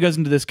 and then it goes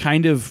into this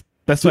kind of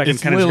best way I can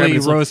It's kind of describe Lily, it.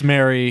 It's like-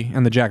 Rosemary,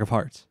 and the Jack of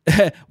Hearts.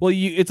 well,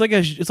 it's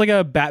like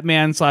a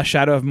Batman /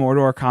 Shadow of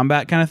Mordor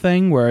combat kind of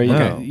thing where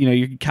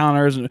you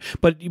counters,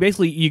 but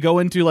you go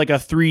into like a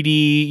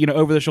 3D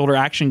over the shoulder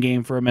action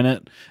game for a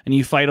minute, and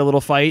you fight a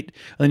little fight,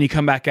 and then you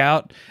come back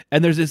out,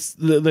 and there's this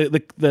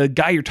the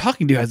guy you're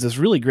talking to has this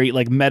really great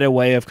like meta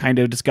way of kind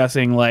of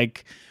discussing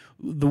like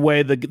the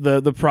way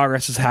the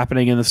progress is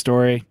happening in the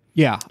story.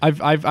 Yeah,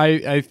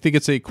 I think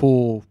it's a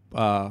cool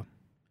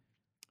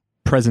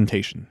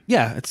presentation.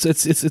 Yeah,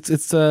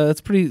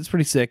 it's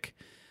pretty sick.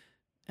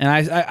 And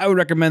I would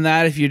recommend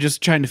that if you're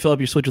just trying to fill up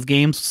your Switch with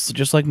games,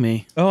 just like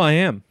me. Oh, I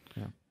am.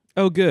 Yeah.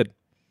 Oh, good.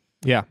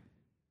 Yeah.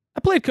 I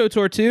played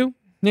KOTOR 2.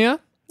 Yeah.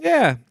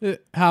 Yeah.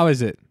 How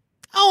is it?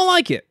 I don't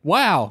like it.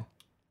 Wow.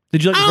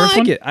 Did you like I the don't first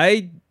like one? it.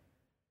 I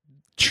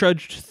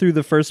trudged through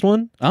the first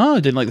one. Oh, I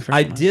didn't like the first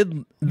I one.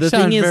 did. The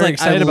sound thing is, very like,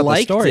 excited I about the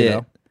liked story, it.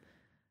 though.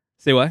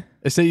 Say what?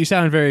 I said you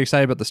sounded very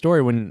excited about the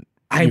story when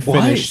I you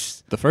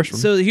finished the first one.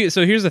 So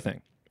here's the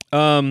thing.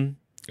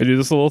 I do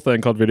this little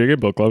thing called Video Game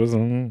Book Club.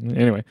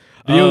 Anyway,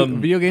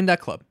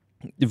 Videogame.club.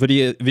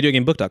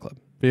 videogamebook.club.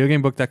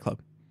 Videogamebook.club.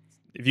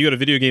 If you go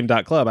to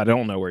videogame.club, I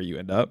don't know where you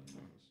end up.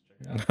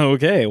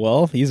 Okay,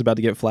 well, he's about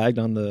to get flagged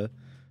on the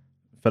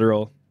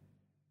federal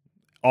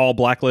all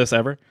blacklist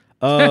ever.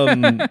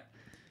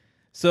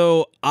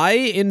 So I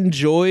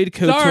enjoyed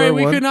KOTOR Sorry,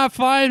 1. we could not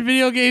find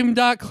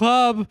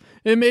videogame.club.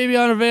 It may be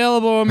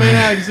unavailable or may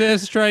not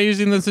exist. Try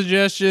using the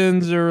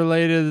suggestions or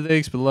related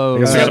links below. I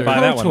guess I gotta buy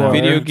that one now.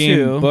 Video game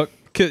too. book.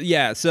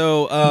 Yeah,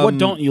 so What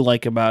don't you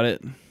like about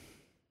it?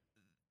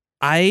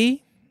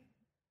 I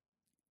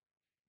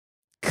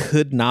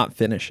could not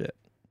finish it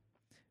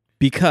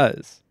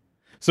because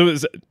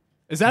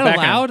Is that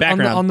allowed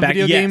background, on the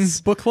video game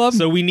yes. book club?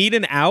 So we need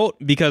an out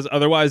because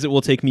otherwise it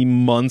will take me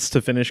months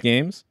to finish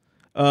games.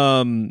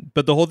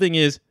 But the whole thing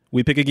is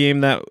we pick a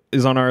game that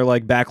is on our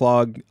like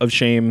backlog of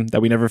shame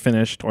that we never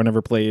finished or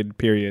never played,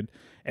 period.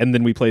 And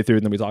then we play through it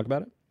and then we talk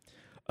about it.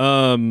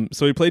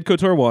 So we played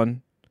KOTOR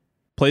 1,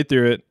 played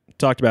through it,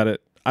 talked about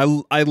it.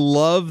 I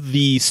love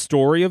the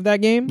story of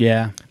that game.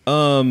 Yeah.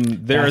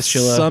 There are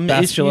some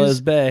Bastila issues.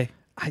 is Bay.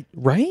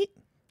 Right?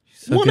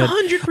 So good.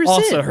 100%.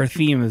 Also, her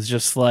theme is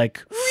just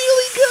like,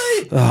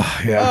 really good.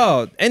 oh yeah.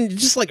 Oh, and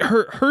just like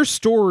her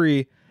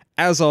story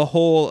as a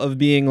whole of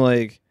being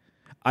like,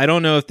 I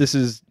don't know if this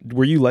is.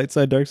 Were you light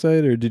side, dark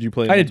side, or did you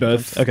play? I did multiple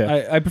both. times?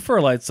 Okay. I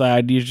prefer light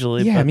side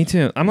usually. Yeah, but, me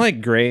too. I'm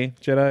like gray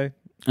Jedi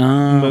uh,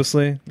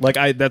 mostly. Like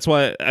that's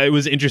why it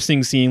was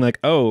interesting seeing like,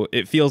 oh,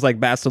 it feels like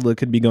Bastila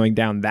could be going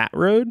down that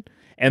road,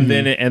 and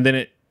then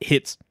it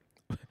hits.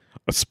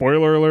 A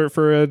spoiler alert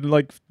for a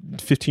like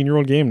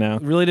 15-year-old game now.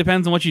 really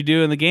depends on what you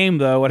do in the game,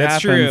 though. What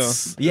That's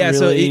happens? true. Yeah, really,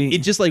 so it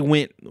just like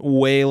went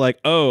way like,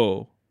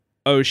 oh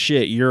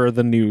shit, you're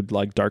the new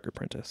like Dark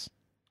Apprentice.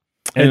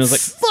 And it was like,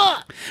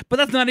 fuck. But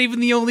that's not even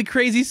the only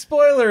crazy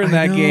spoiler in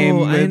that I know,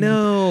 game. I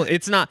know.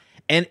 It's not.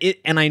 And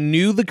I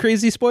knew the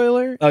crazy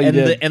spoiler. Oh, you and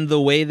did? and the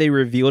way they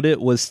revealed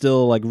it was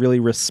still like really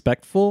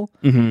respectful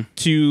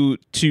to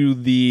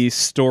the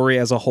story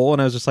as a whole.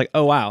 And I was just like,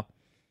 oh wow.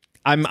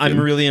 I'm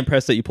really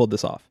impressed that you pulled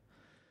this off.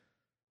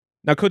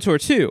 Now, KOTOR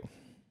 2,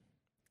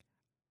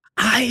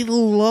 I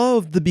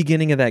love the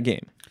beginning of that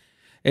game.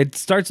 It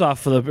starts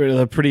off with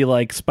a pretty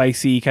like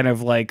spicy kind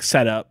of like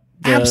setup.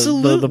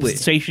 Absolutely. The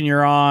station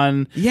you're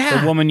on,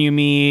 Yeah. the woman you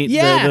meet,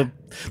 Yeah.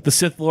 the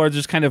Sith Lords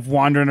just kind of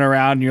wandering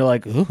around, and you're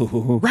like,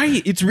 ooh.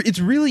 Right. It's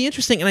really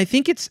interesting, and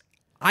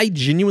I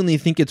genuinely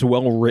think it's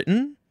well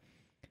written,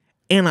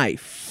 and I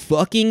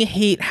fucking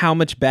hate how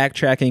much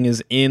backtracking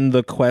is in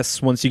the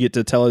quests once you get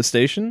to Telos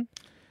Station,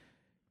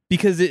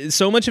 because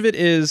so much of it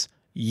is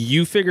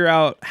you figure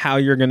out how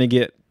you're going to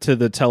get to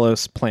the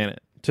Telos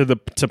planet, to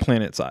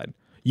planet side.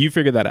 You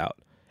figure that out,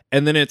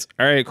 and then it's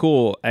all right,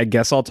 cool. I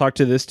guess I'll talk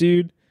to this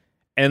dude,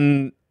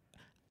 and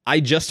I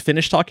just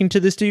finished talking to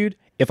this dude.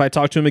 If I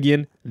talk to him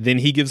again, then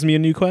he gives me a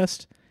new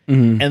quest.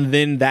 Mm-hmm. And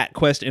then that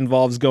quest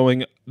involves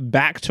going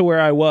back to where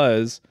I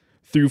was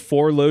through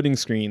 4 loading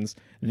screens,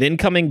 then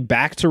coming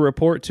back to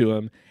report to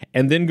him,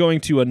 and then going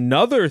to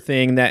another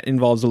thing that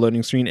involves a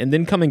loading screen, and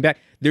then coming back.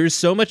 There's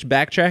so much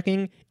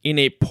backtracking in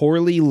a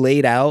poorly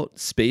laid out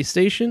space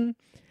station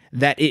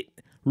that it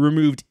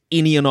removed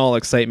any and all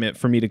excitement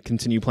for me to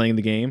continue playing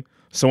the game.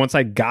 So once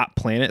I got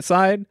planet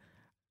side,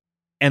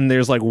 and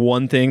there's like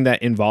one thing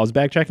that involves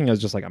backtracking, I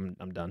was just like, I'm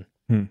done.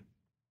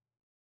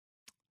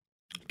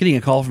 Getting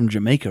a call from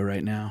Jamaica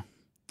right now.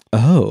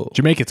 Oh,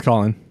 Jamaica's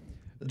calling.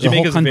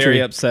 Jamaica's country. very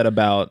upset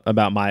about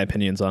my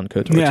opinions on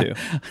KOTOR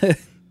 2.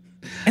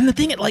 And the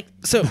thing, like,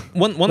 so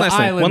one last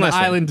thing. One last the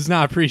thing. island does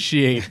not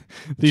appreciate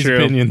these True.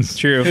 opinions.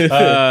 True.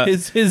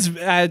 His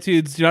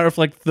attitudes do not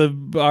reflect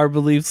our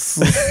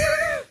beliefs.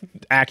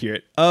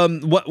 Accurate.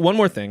 One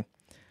more thing.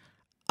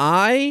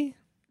 All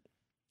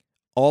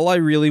I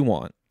really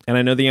want, and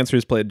I know the answer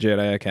is play at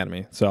Jedi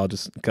Academy, so I'll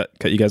just cut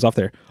you guys off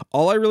there.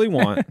 All I really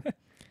want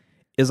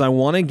is I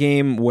want a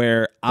game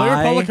where Play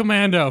Republic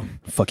Commando.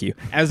 fuck you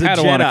as a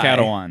Padawan Jedi.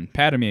 Padawan.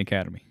 Padme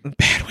Academy.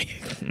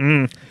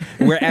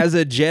 Where as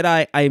a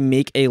Jedi, I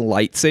make a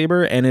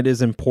lightsaber, and it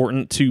is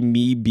important to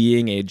me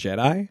being a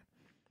Jedi.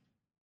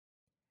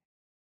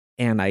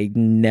 And I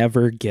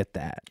never get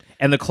that.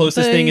 And the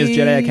closest thing is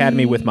Jedi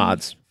Academy with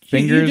mods.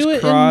 Fingers do it in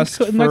crossed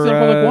Knights of for the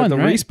Republic 1, the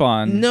right?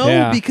 respawn. No,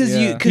 Yeah. because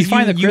Yeah. you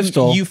find the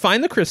crystal. You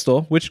find the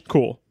crystal, which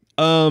cool.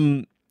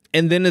 And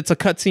then it's a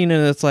cutscene,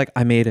 and it's like,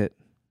 I made it.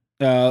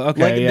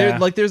 Okay,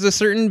 There's a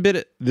certain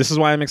bit. This is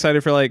why I'm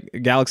excited for like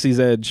Galaxy's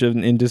Edge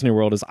in Disney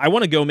World. Is I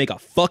want to go make a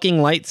fucking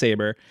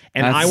lightsaber,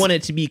 and I want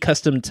it to be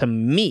custom to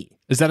me.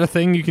 Is that a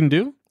thing you can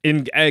do?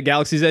 In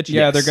Galaxy's Edge,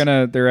 Yeah, yes.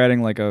 they're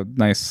adding like a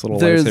nice little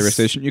There's- lightsaber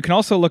station. You can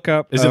also look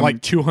up. Is it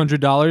like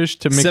 $200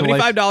 to make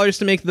 $75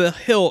 to make the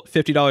hilt,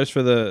 $50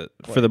 for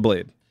the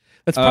blade.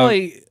 That's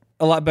probably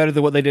a lot better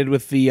than what they did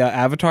with the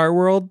Avatar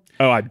world,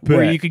 Oh, I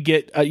where you could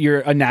get a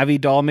Navi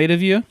doll made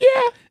of you.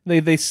 Yeah.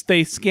 They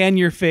scan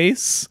your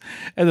face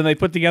and then they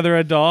put together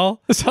a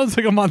doll. It sounds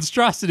like a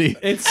monstrosity.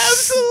 It's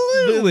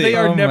Absolutely. They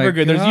are Oh never my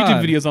good. There's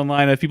God. YouTube videos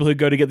online of people who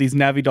go to get these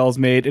Navi dolls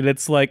made, and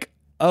it's like,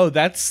 oh,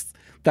 that's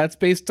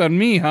based on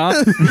me, huh?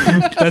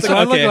 That's what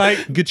I look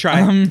like. Good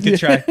try. Good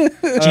try.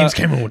 James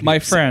Cameron would my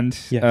friend.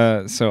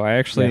 Yes. So I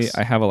actually Yes.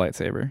 I have a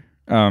lightsaber.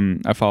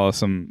 I follow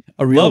some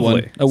A real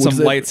Lovely. one. Oh, some was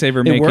it-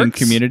 lightsaber it making works?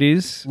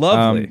 communities.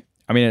 Lovely.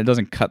 I mean, it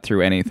doesn't cut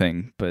through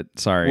anything, but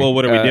sorry. Well,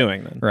 what are we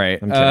doing then? Right.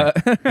 I'm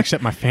kidding.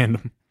 Except my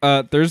fandom.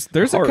 There's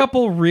a Hard.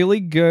 couple really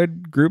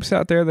good groups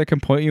out there that can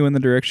point you in the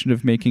direction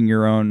of making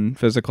your own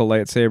physical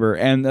lightsaber.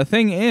 And the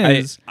thing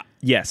is,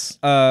 Yes.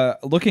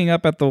 looking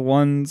up at the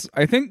ones,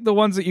 I think the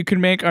ones that you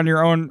can make on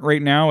your own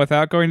right now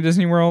without going to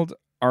Disney World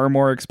are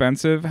more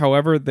expensive.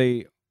 However,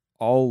 they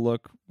all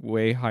look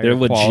way higher They're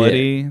legit.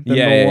 quality than Yeah,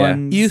 the yeah, yeah.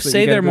 ones You that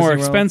say get they're at more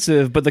Disney World.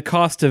 expensive, but the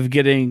cost of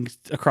getting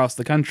across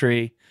the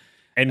country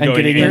And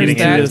getting There's into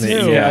that Disney,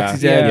 too.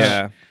 Galaxy's Yeah. Edge.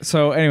 Yeah.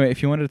 So anyway,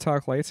 if you wanted to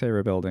talk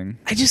lightsaber building,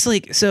 I just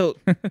like so.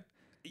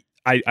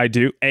 I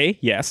do. A,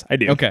 yes, I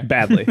do. Okay.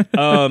 Badly.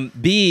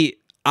 B,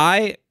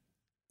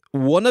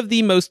 one of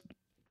the most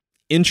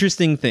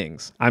interesting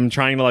things. I'm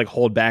trying to like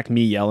hold back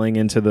me yelling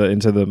into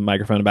the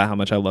microphone about how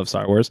much I love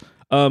Star Wars.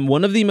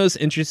 One of the most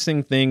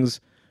interesting things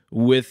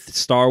with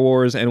Star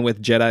Wars and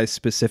with Jedi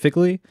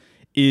specifically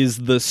is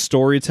the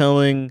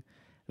storytelling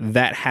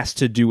that has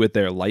to do with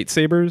their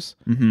lightsabers.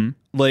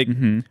 Like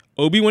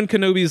Obi-Wan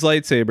Kenobi's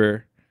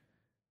lightsaber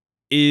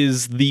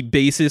is the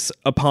basis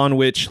upon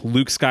which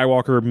Luke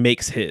Skywalker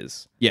makes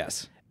his.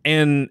 yes,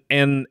 And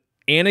Anakin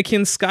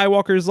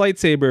Skywalker's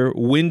lightsaber,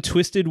 when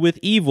twisted with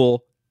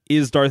evil,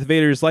 is Darth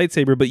Vader's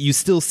lightsaber, but you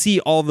still see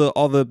all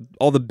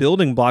the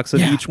building blocks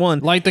of each one.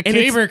 Like the And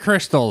it's- Kyber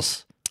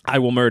crystals. I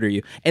will murder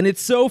you. And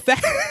it's so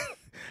fast.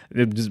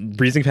 Just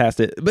breezing past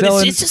it. But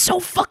Dylan- it's just so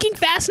fucking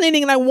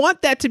fascinating, and I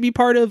want that to be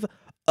part of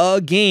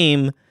a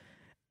game,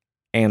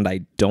 and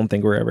I don't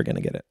think we're ever going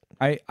to get it.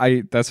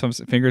 I that's what I'm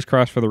saying. Fingers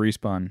crossed for the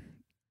Respawn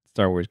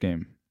Star Wars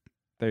game.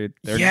 They're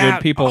Yeah,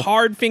 good people.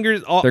 Hard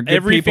fingers. They're good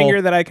Every people.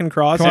 finger that I can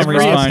cross. Come on, is Every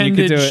crossed. Respawn, you can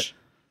do appendage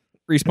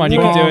it. Respawn, you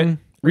can do it. wrong.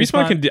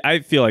 Respawn can do. I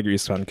feel like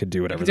Respawn could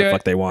do whatever Do the it.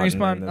 fuck they want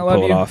Respawn, and I love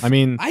pull it you. off. I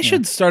mean, I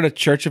should start a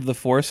Church of the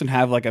Force and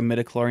have like a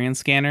midichlorian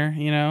scanner,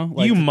 you know?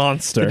 Like you to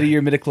monster. do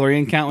your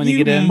midichlorian count when you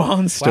You get in.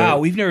 monster. Wow,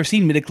 we've never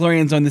seen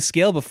midichlorians on this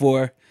scale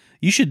before.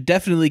 you should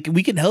definitely.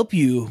 We can help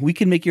you. We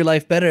can make your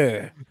life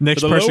better.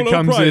 Next For the person low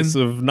comes price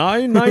in. of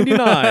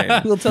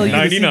 $9.99. We'll tell you the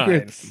 99.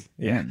 secrets.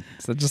 Yeah.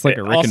 Is that just like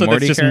a Rick Also, and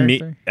Morty that's just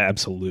character? me.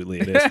 Absolutely,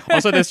 it is.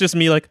 Also, that's just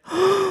me. Like,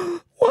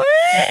 what?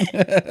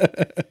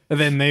 And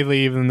then they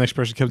leave, and the next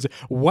person comes in.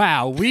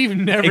 Wow, we've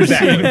never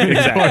Exactly. seen it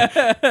before.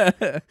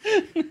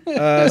 Exactly.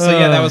 So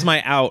yeah, that was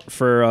my out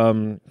for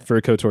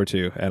KOTOR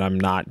 2, and I'm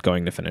not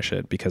going to finish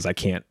it because I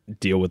can't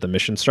deal with the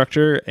mission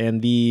structure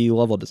and the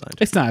level design.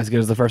 It's not as good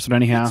as the first one,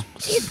 anyhow.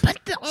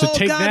 So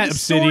take that,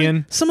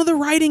 Obsidian. Some of the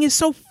writing is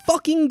so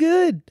fucking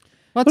good.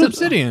 What's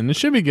Obsidian? It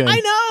should be good. I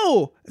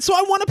know. So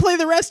I want to play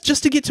the rest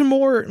just to get to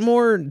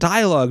more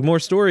dialogue, more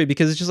story,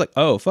 because it's just like,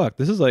 oh fuck,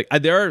 this is like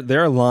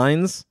there are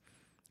lines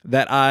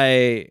that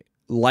I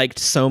liked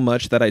so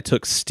much that I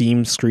took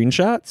Steam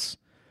screenshots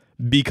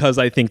because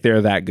I think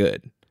they're that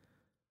good.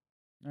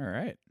 All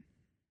right.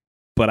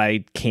 But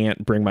I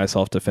can't bring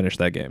myself to finish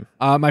that game.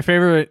 My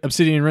favorite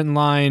Obsidian written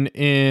line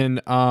in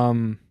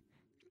Fallout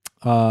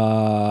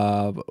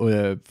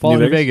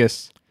New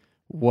Vegas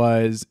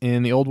was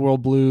in the Old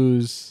World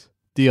Blues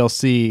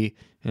DLC,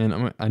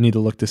 and I need to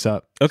look this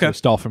up. Okay. So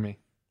stall for me.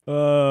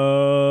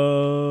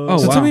 So wow.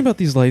 tell me about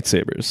these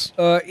lightsabers.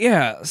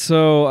 Yeah.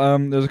 So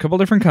there's a couple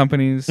different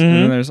companies, and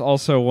then there's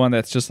also one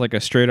that's just like a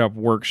straight up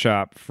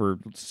workshop for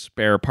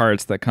spare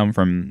parts that come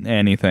from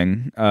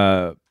anything.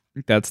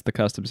 That's the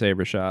Custom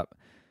Saber Shop.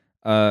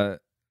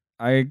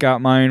 I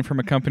got mine from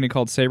a company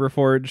called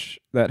Saberforge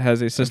that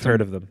has a system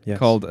heard of them, yes.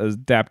 called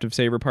Adaptive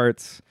Saber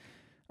Parts.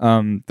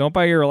 Don't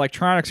buy your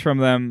electronics from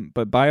them,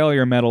 but buy all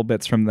your metal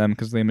bits from them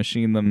because they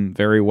machine them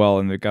very well,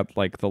 and they've got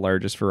like the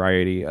largest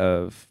variety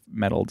of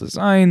metal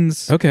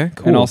designs. Okay,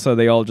 cool. And also,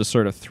 they all just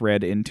sort of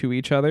thread into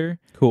each other.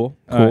 Cool.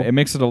 It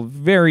makes it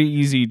very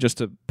easy just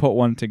to put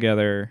one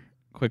together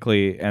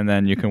quickly, and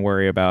then you can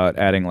worry about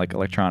adding like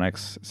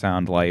electronics,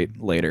 sound, light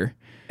later.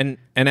 And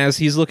as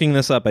he's looking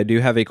this up, I do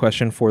have a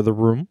question for the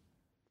room.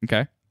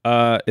 Okay.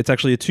 It's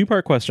actually a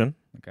 2-part question.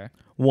 Okay.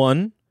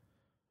 One,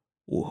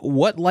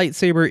 what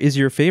lightsaber is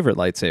your favorite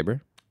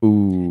lightsaber?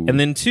 Ooh. And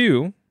then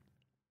 2,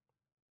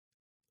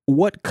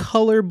 what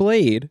color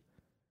blade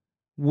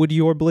would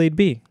your blade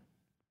be?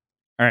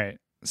 All right.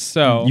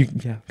 So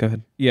Yeah, go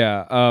ahead.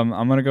 yeah,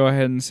 I'm gonna go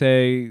ahead and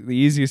say the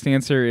easiest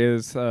answer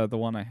is the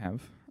one I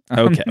have.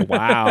 Okay.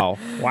 Wow.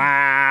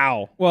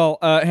 Wow. Well,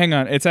 hang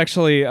on. It's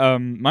actually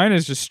mine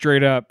is just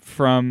straight up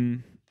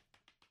from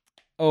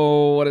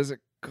what is it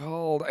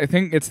called? I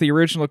think it's the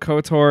original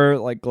KOTOR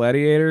like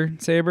gladiator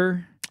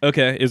saber.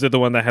 Okay. Is it the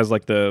one that has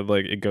like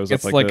it goes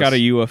It's up like like got a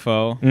this?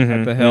 UFO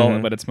at the hill,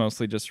 but it's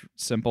mostly just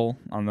simple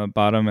on the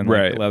bottom and like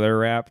Right. leather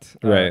wrapped.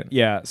 Right.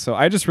 Yeah. So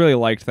I just really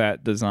liked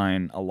that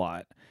design a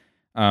lot.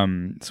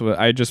 So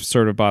I just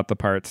sort of bought the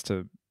parts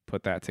to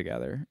put that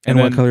together. And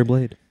what then, color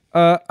blade?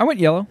 I went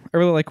yellow. I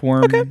really like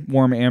warm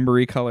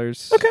ambery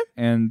colors. Okay.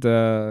 And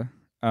I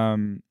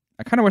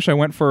kind of wish I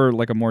went for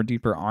like a more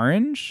deeper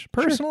orange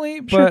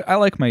personally, Sure. but I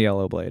like my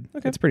yellow blade.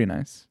 Okay. It's pretty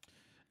nice.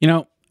 You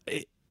know,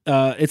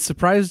 it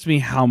surprised me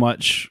how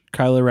much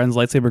Kylo Ren's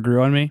lightsaber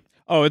grew on me.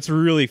 Oh, it's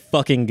really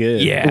fucking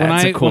good. Yeah, When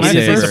it's I- a cool when I It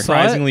is saber. a first saw it-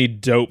 surprisingly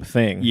dope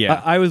thing.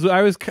 Yeah. I was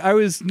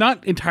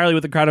not entirely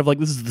with the crowd of like,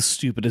 this is the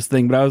stupidest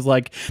thing, but I was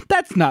like,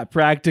 that's not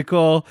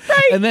practical.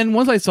 Right. And then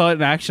once I saw it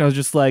in action, I was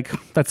just like,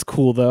 that's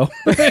cool though.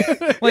 Like,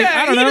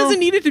 I don't he know. doesn't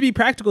need it to be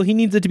practical. He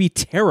needs it to be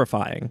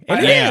terrifying.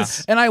 And it Yeah.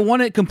 is. And I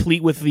want it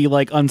complete with the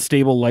like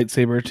unstable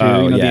lightsaber too.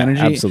 Oh, the yeah,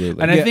 energy.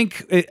 absolutely. And I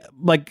think it,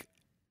 like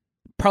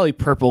probably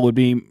purple would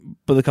be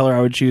the color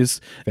I would choose.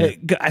 I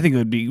think it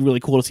would be really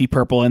cool to see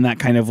purple in that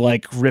kind of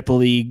like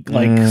ripply,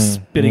 like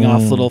spitting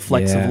off little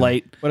flecks yeah. of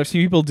light. What I've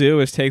seen people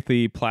do is take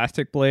the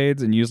plastic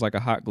blades and use like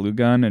a hot glue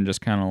gun and just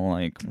kind of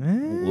like get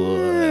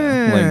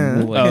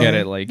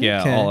it like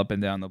Okay. all up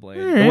and down the blade.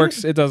 It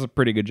works. It does a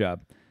pretty good job.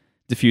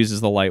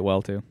 Diffuses the light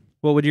well too.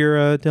 What would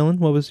your Dylan?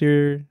 What was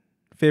your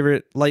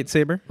favorite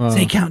lightsaber?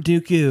 Say Count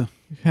Dooku.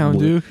 Count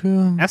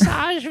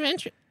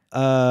Dooku.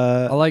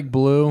 Uh, I like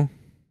blue.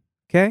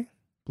 okay.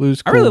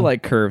 Blue's I cool. really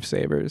like curved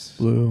sabers.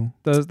 blue.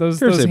 Those Curved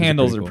sabers are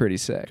handles pretty are cool. pretty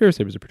sick. Curved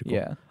sabers are pretty cool.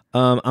 Yeah.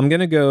 I'm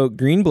gonna go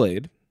green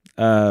blade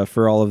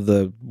for all of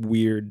the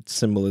weird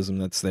symbolism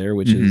that's there,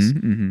 which is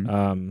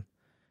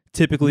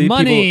typically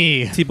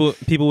Money.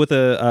 people with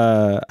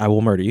a I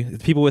will murder you.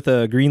 People with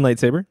a green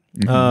lightsaber.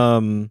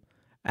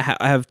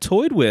 I have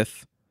toyed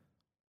with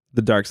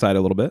the dark side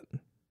a little bit.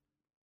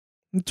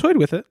 Toyed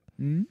with it.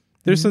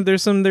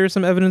 There's some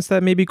evidence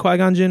that maybe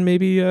Qui-Gon Jinn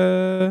maybe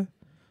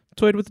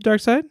toyed with the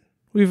dark side.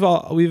 We've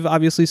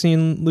obviously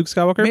seen Luke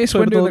Skywalker. Mace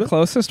toyed with it a Windu, little the bit.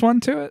 closest one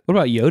to it. What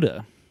about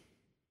Yoda?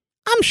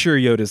 I'm sure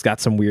Yoda's got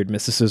some weird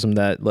mysticism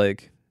that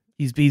like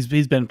He's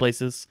been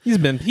places.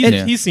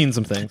 he's seen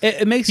some things.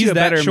 It makes He's you a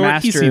that better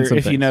short, he's seen master some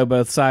if you things. know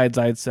both sides,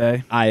 I'd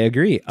say. I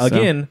agree.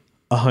 Again,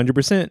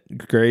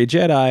 100% gray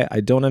Jedi.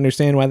 I don't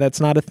understand why that's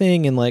not a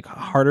thing and like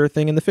harder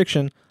thing in the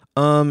fiction.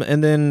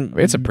 And then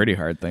It's a pretty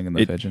hard thing in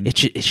the fiction. it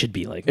should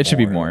be like It should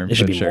be more, It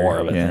should for be sure. more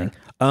of a Yeah. thing.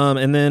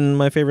 And then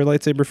my favorite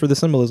lightsaber for the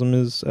symbolism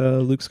is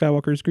Luke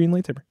Skywalker's green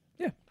lightsaber.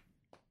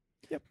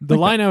 The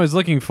line I was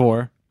looking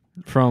for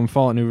from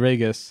Fallout New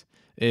Vegas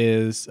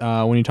is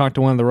when you talk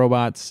to one of the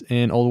robots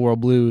in Old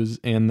World Blues,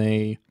 and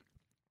they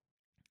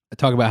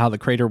talk about how the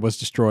crater was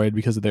destroyed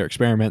because of their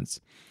experiments.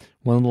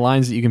 One of the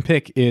lines that you can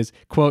pick is,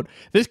 quote,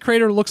 "This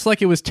crater looks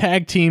like it was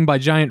tag teamed by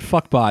giant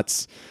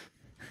fuckbots."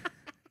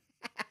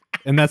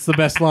 And that's the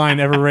best line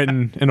ever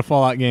written in a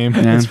Fallout game.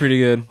 That's pretty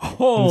good.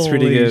 Holy That's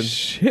pretty good.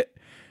 shit.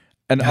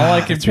 And all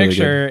I can that's really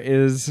picture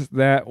is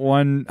that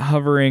one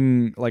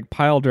hovering like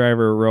pile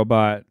driver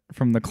robot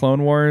from the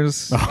Clone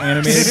Wars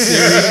animated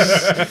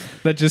series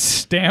that just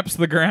stamps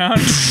the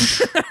ground.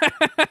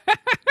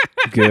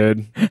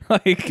 Good.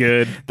 Like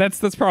Good.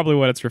 that's probably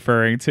what it's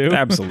referring to.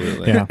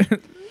 Absolutely. Yeah.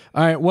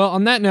 All right. Well,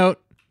 on that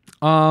note,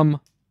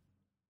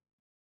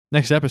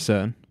 next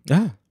episode,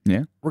 Ah.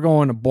 we're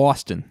going to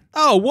Boston.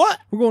 Oh, what?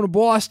 We're going to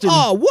Boston.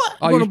 Oh, what?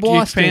 We're going to You're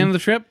Boston. paying the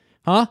trip?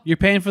 Huh? You're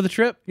paying for the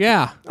trip?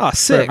 Yeah. Oh,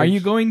 sick. Are you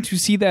going to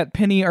see that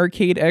Penny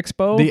Arcade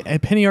Expo? The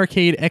Penny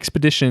Arcade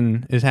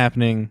Expedition is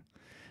happening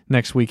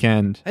next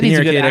weekend. That needs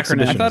a good Arcade acronym.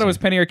 Exhibition. I thought it was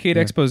Penny Arcade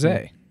Expose. No,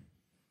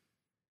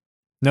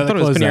 I thought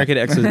it was Penny Arcade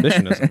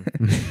Exhibition.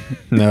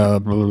 No. I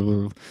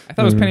thought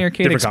it was Penny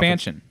Arcade Different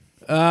Expansion.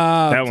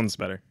 That one's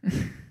better.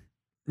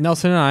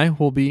 Nelson and I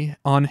will be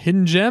on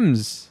Hidden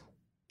Gems,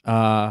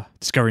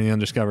 Discovering the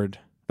Undiscovered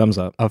Thumbs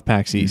up. of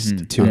PAX East.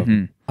 Mhm. Two of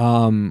them.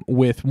 Mhm.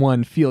 With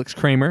one Felix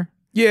Kramer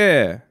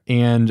Yeah.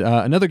 and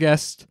another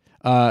guest,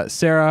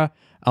 Sarah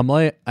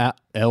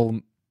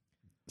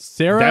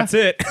Sarah. That's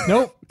it.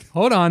 Nope.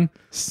 Hold on.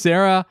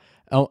 Sarah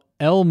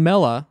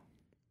Elmella.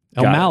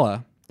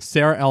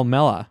 Sarah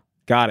Elmella.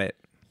 Got it.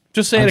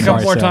 Just say I'm it a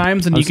couple sorry, more Sarah.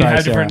 times, and I'm you can sorry,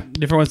 have Sarah.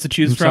 different ones to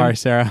choose I'm from. sorry,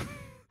 Sarah.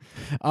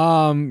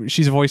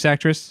 She's a voice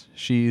actress.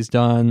 She's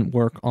done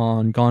work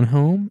on Gone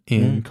Home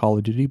and Call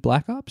of Duty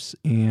Black Ops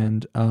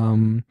and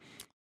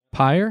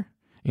Pyre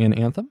and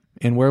Anthem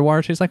and Where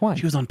Water Tastes Like Wine.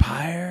 She was on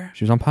Pyre.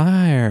 She was on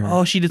Pyre.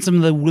 Oh, she did some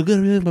of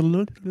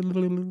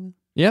the.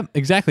 Yep,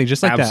 exactly,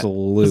 just like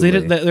Absolutely.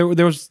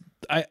 There was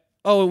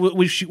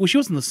was she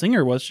wasn't the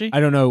singer, was she? that. I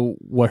don't know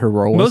what her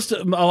role was.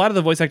 A lot of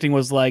the voice acting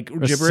was like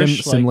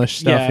gibberish, Simlish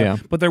stuff, yeah.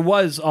 But there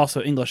was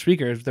also English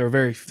speakers. There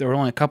were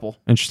only a couple.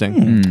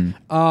 Interesting.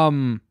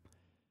 Mm.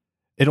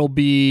 It'll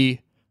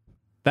be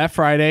that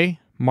Friday,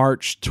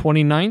 March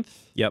 29th,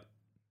 Yep.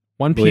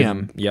 1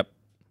 p.m. Yep.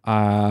 Do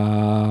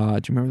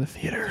you remember the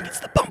theater? It's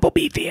the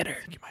Bumblebee Theater.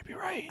 You might be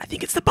right. I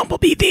think it's the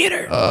Bumblebee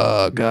Theater.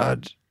 Oh,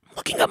 God.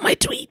 Looking up my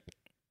tweet.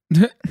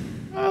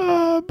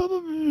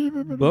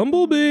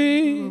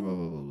 Bumblebee.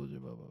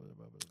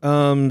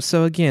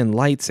 So again,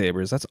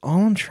 lightsabers. That's all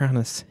I'm trying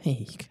to say,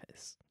 you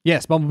guys.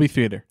 Yes, Bumblebee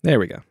Theater. There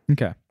we go.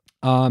 Okay.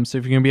 So if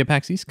you're going to be at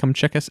PAX East, come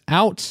check us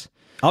out.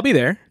 I'll be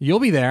there. You'll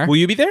be there. Will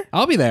you be there?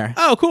 I'll be there.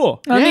 Oh,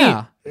 cool.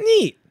 Yeah.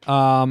 Neat.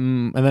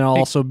 And then I'll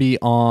also be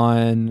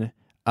on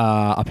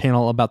a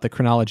panel about the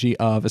chronology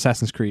of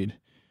Assassin's Creed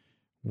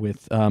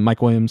with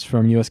Mike Williams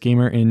from US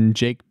Gamer and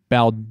Jake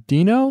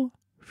Baldino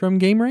from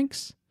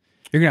GameRanks.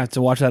 You're gonna have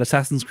to watch that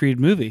Assassin's Creed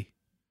movie.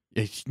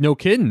 No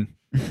kidding.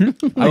 Oh,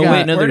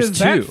 wait, no, Where there's does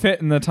two. that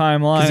fit in the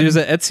timeline? Because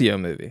there's an Ezio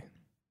movie.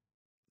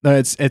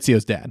 It's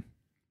Ezio's dad.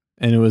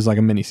 And it was like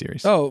a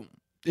miniseries. Oh,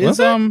 Was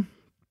it?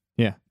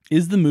 Yeah.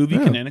 Is the movie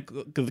Oh.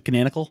 canonical? For the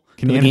Canonical?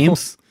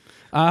 games?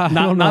 I don't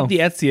know. Not the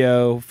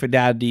Ezio for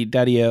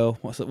Daddy-O.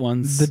 What's it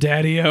ones? the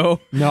Daddy-O.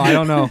 No, I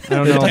don't know. I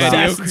don't know about it.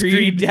 Assassin's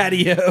Creed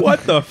Daddy-O.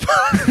 What the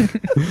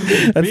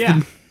fuck? But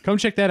yeah, come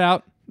check that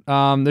out.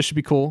 This should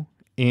be cool.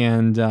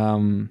 And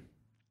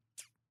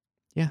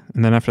yeah,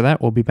 and then after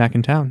that, we'll be back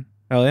in town.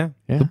 Hell yeah.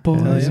 Yeah, The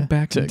boys Hell yeah. are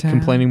back in town.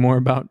 Complaining more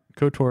about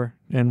KOTOR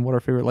and what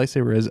our favorite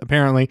lightsaber is.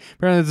 Apparently,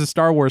 it's a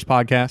Star Wars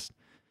podcast.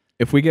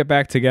 If we get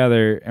back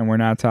together and we're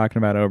not talking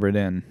about Obra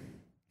Dinn,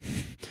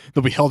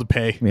 They'll be held to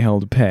pay. we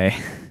held to pay.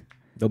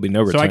 There'll be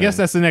no return. So I guess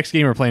that's the next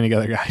game we're playing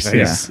together, guys.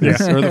 Yes.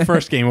 Yes. Or the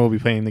first game we'll be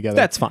playing together.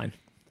 That's fine.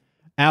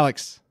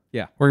 Alex.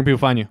 Yeah. Where can people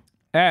find you?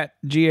 At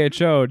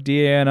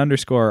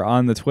GHODAN_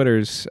 on the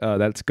Twitters.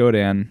 That's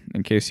Godan,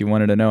 in case you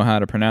wanted to know how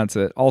to pronounce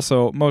it.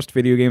 Also, most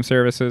video game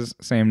services,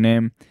 same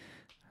name.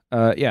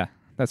 Yeah,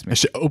 that's me.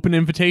 It's an open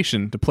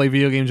invitation to play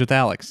video games with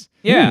Alex.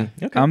 Yeah,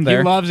 okay. I'm there.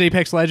 He loves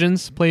Apex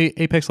Legends. Play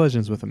Apex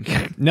Legends with him.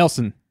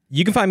 Nelson.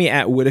 You can find me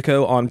at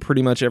Whittico on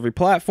pretty much every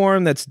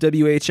platform. That's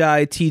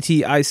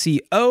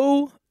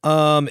WHITTICO.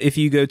 If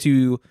you go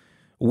to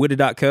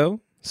witta.co,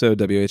 so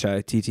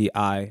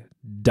WHITTI.co,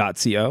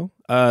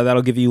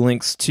 that'll give you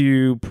links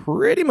to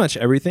pretty much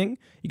everything.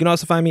 You can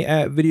also find me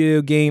at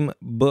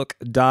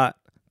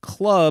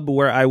videogamebook.club,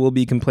 where I will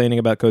be complaining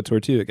about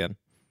KOTOR 2 again.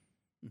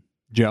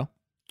 Joe.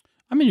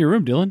 I'm in your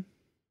room, Dylan.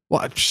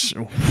 What?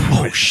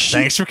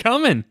 Thanks for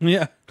coming.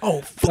 Yeah.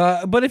 Oh,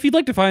 but if you'd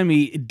like to find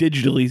me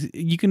digitally,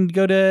 you can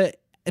go to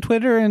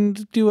Twitter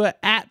and do a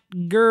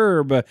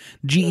 @Gerb,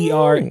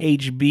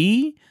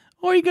 GERHB,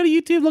 or you go to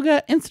YouTube, look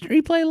at Instant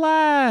Replay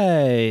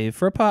Live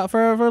for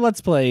a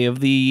Let's Play of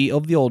the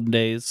olden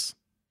days.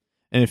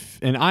 And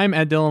I'm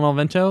at Dylan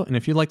Alvento. And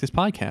if you like this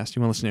podcast,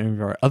 you want to listen to any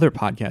of our other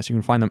podcasts, you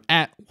can find them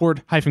at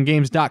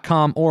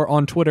ward-games.com or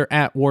on Twitter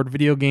at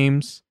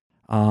wardvideogames.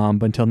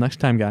 But until next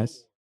time,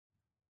 guys,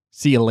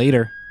 see you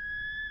later.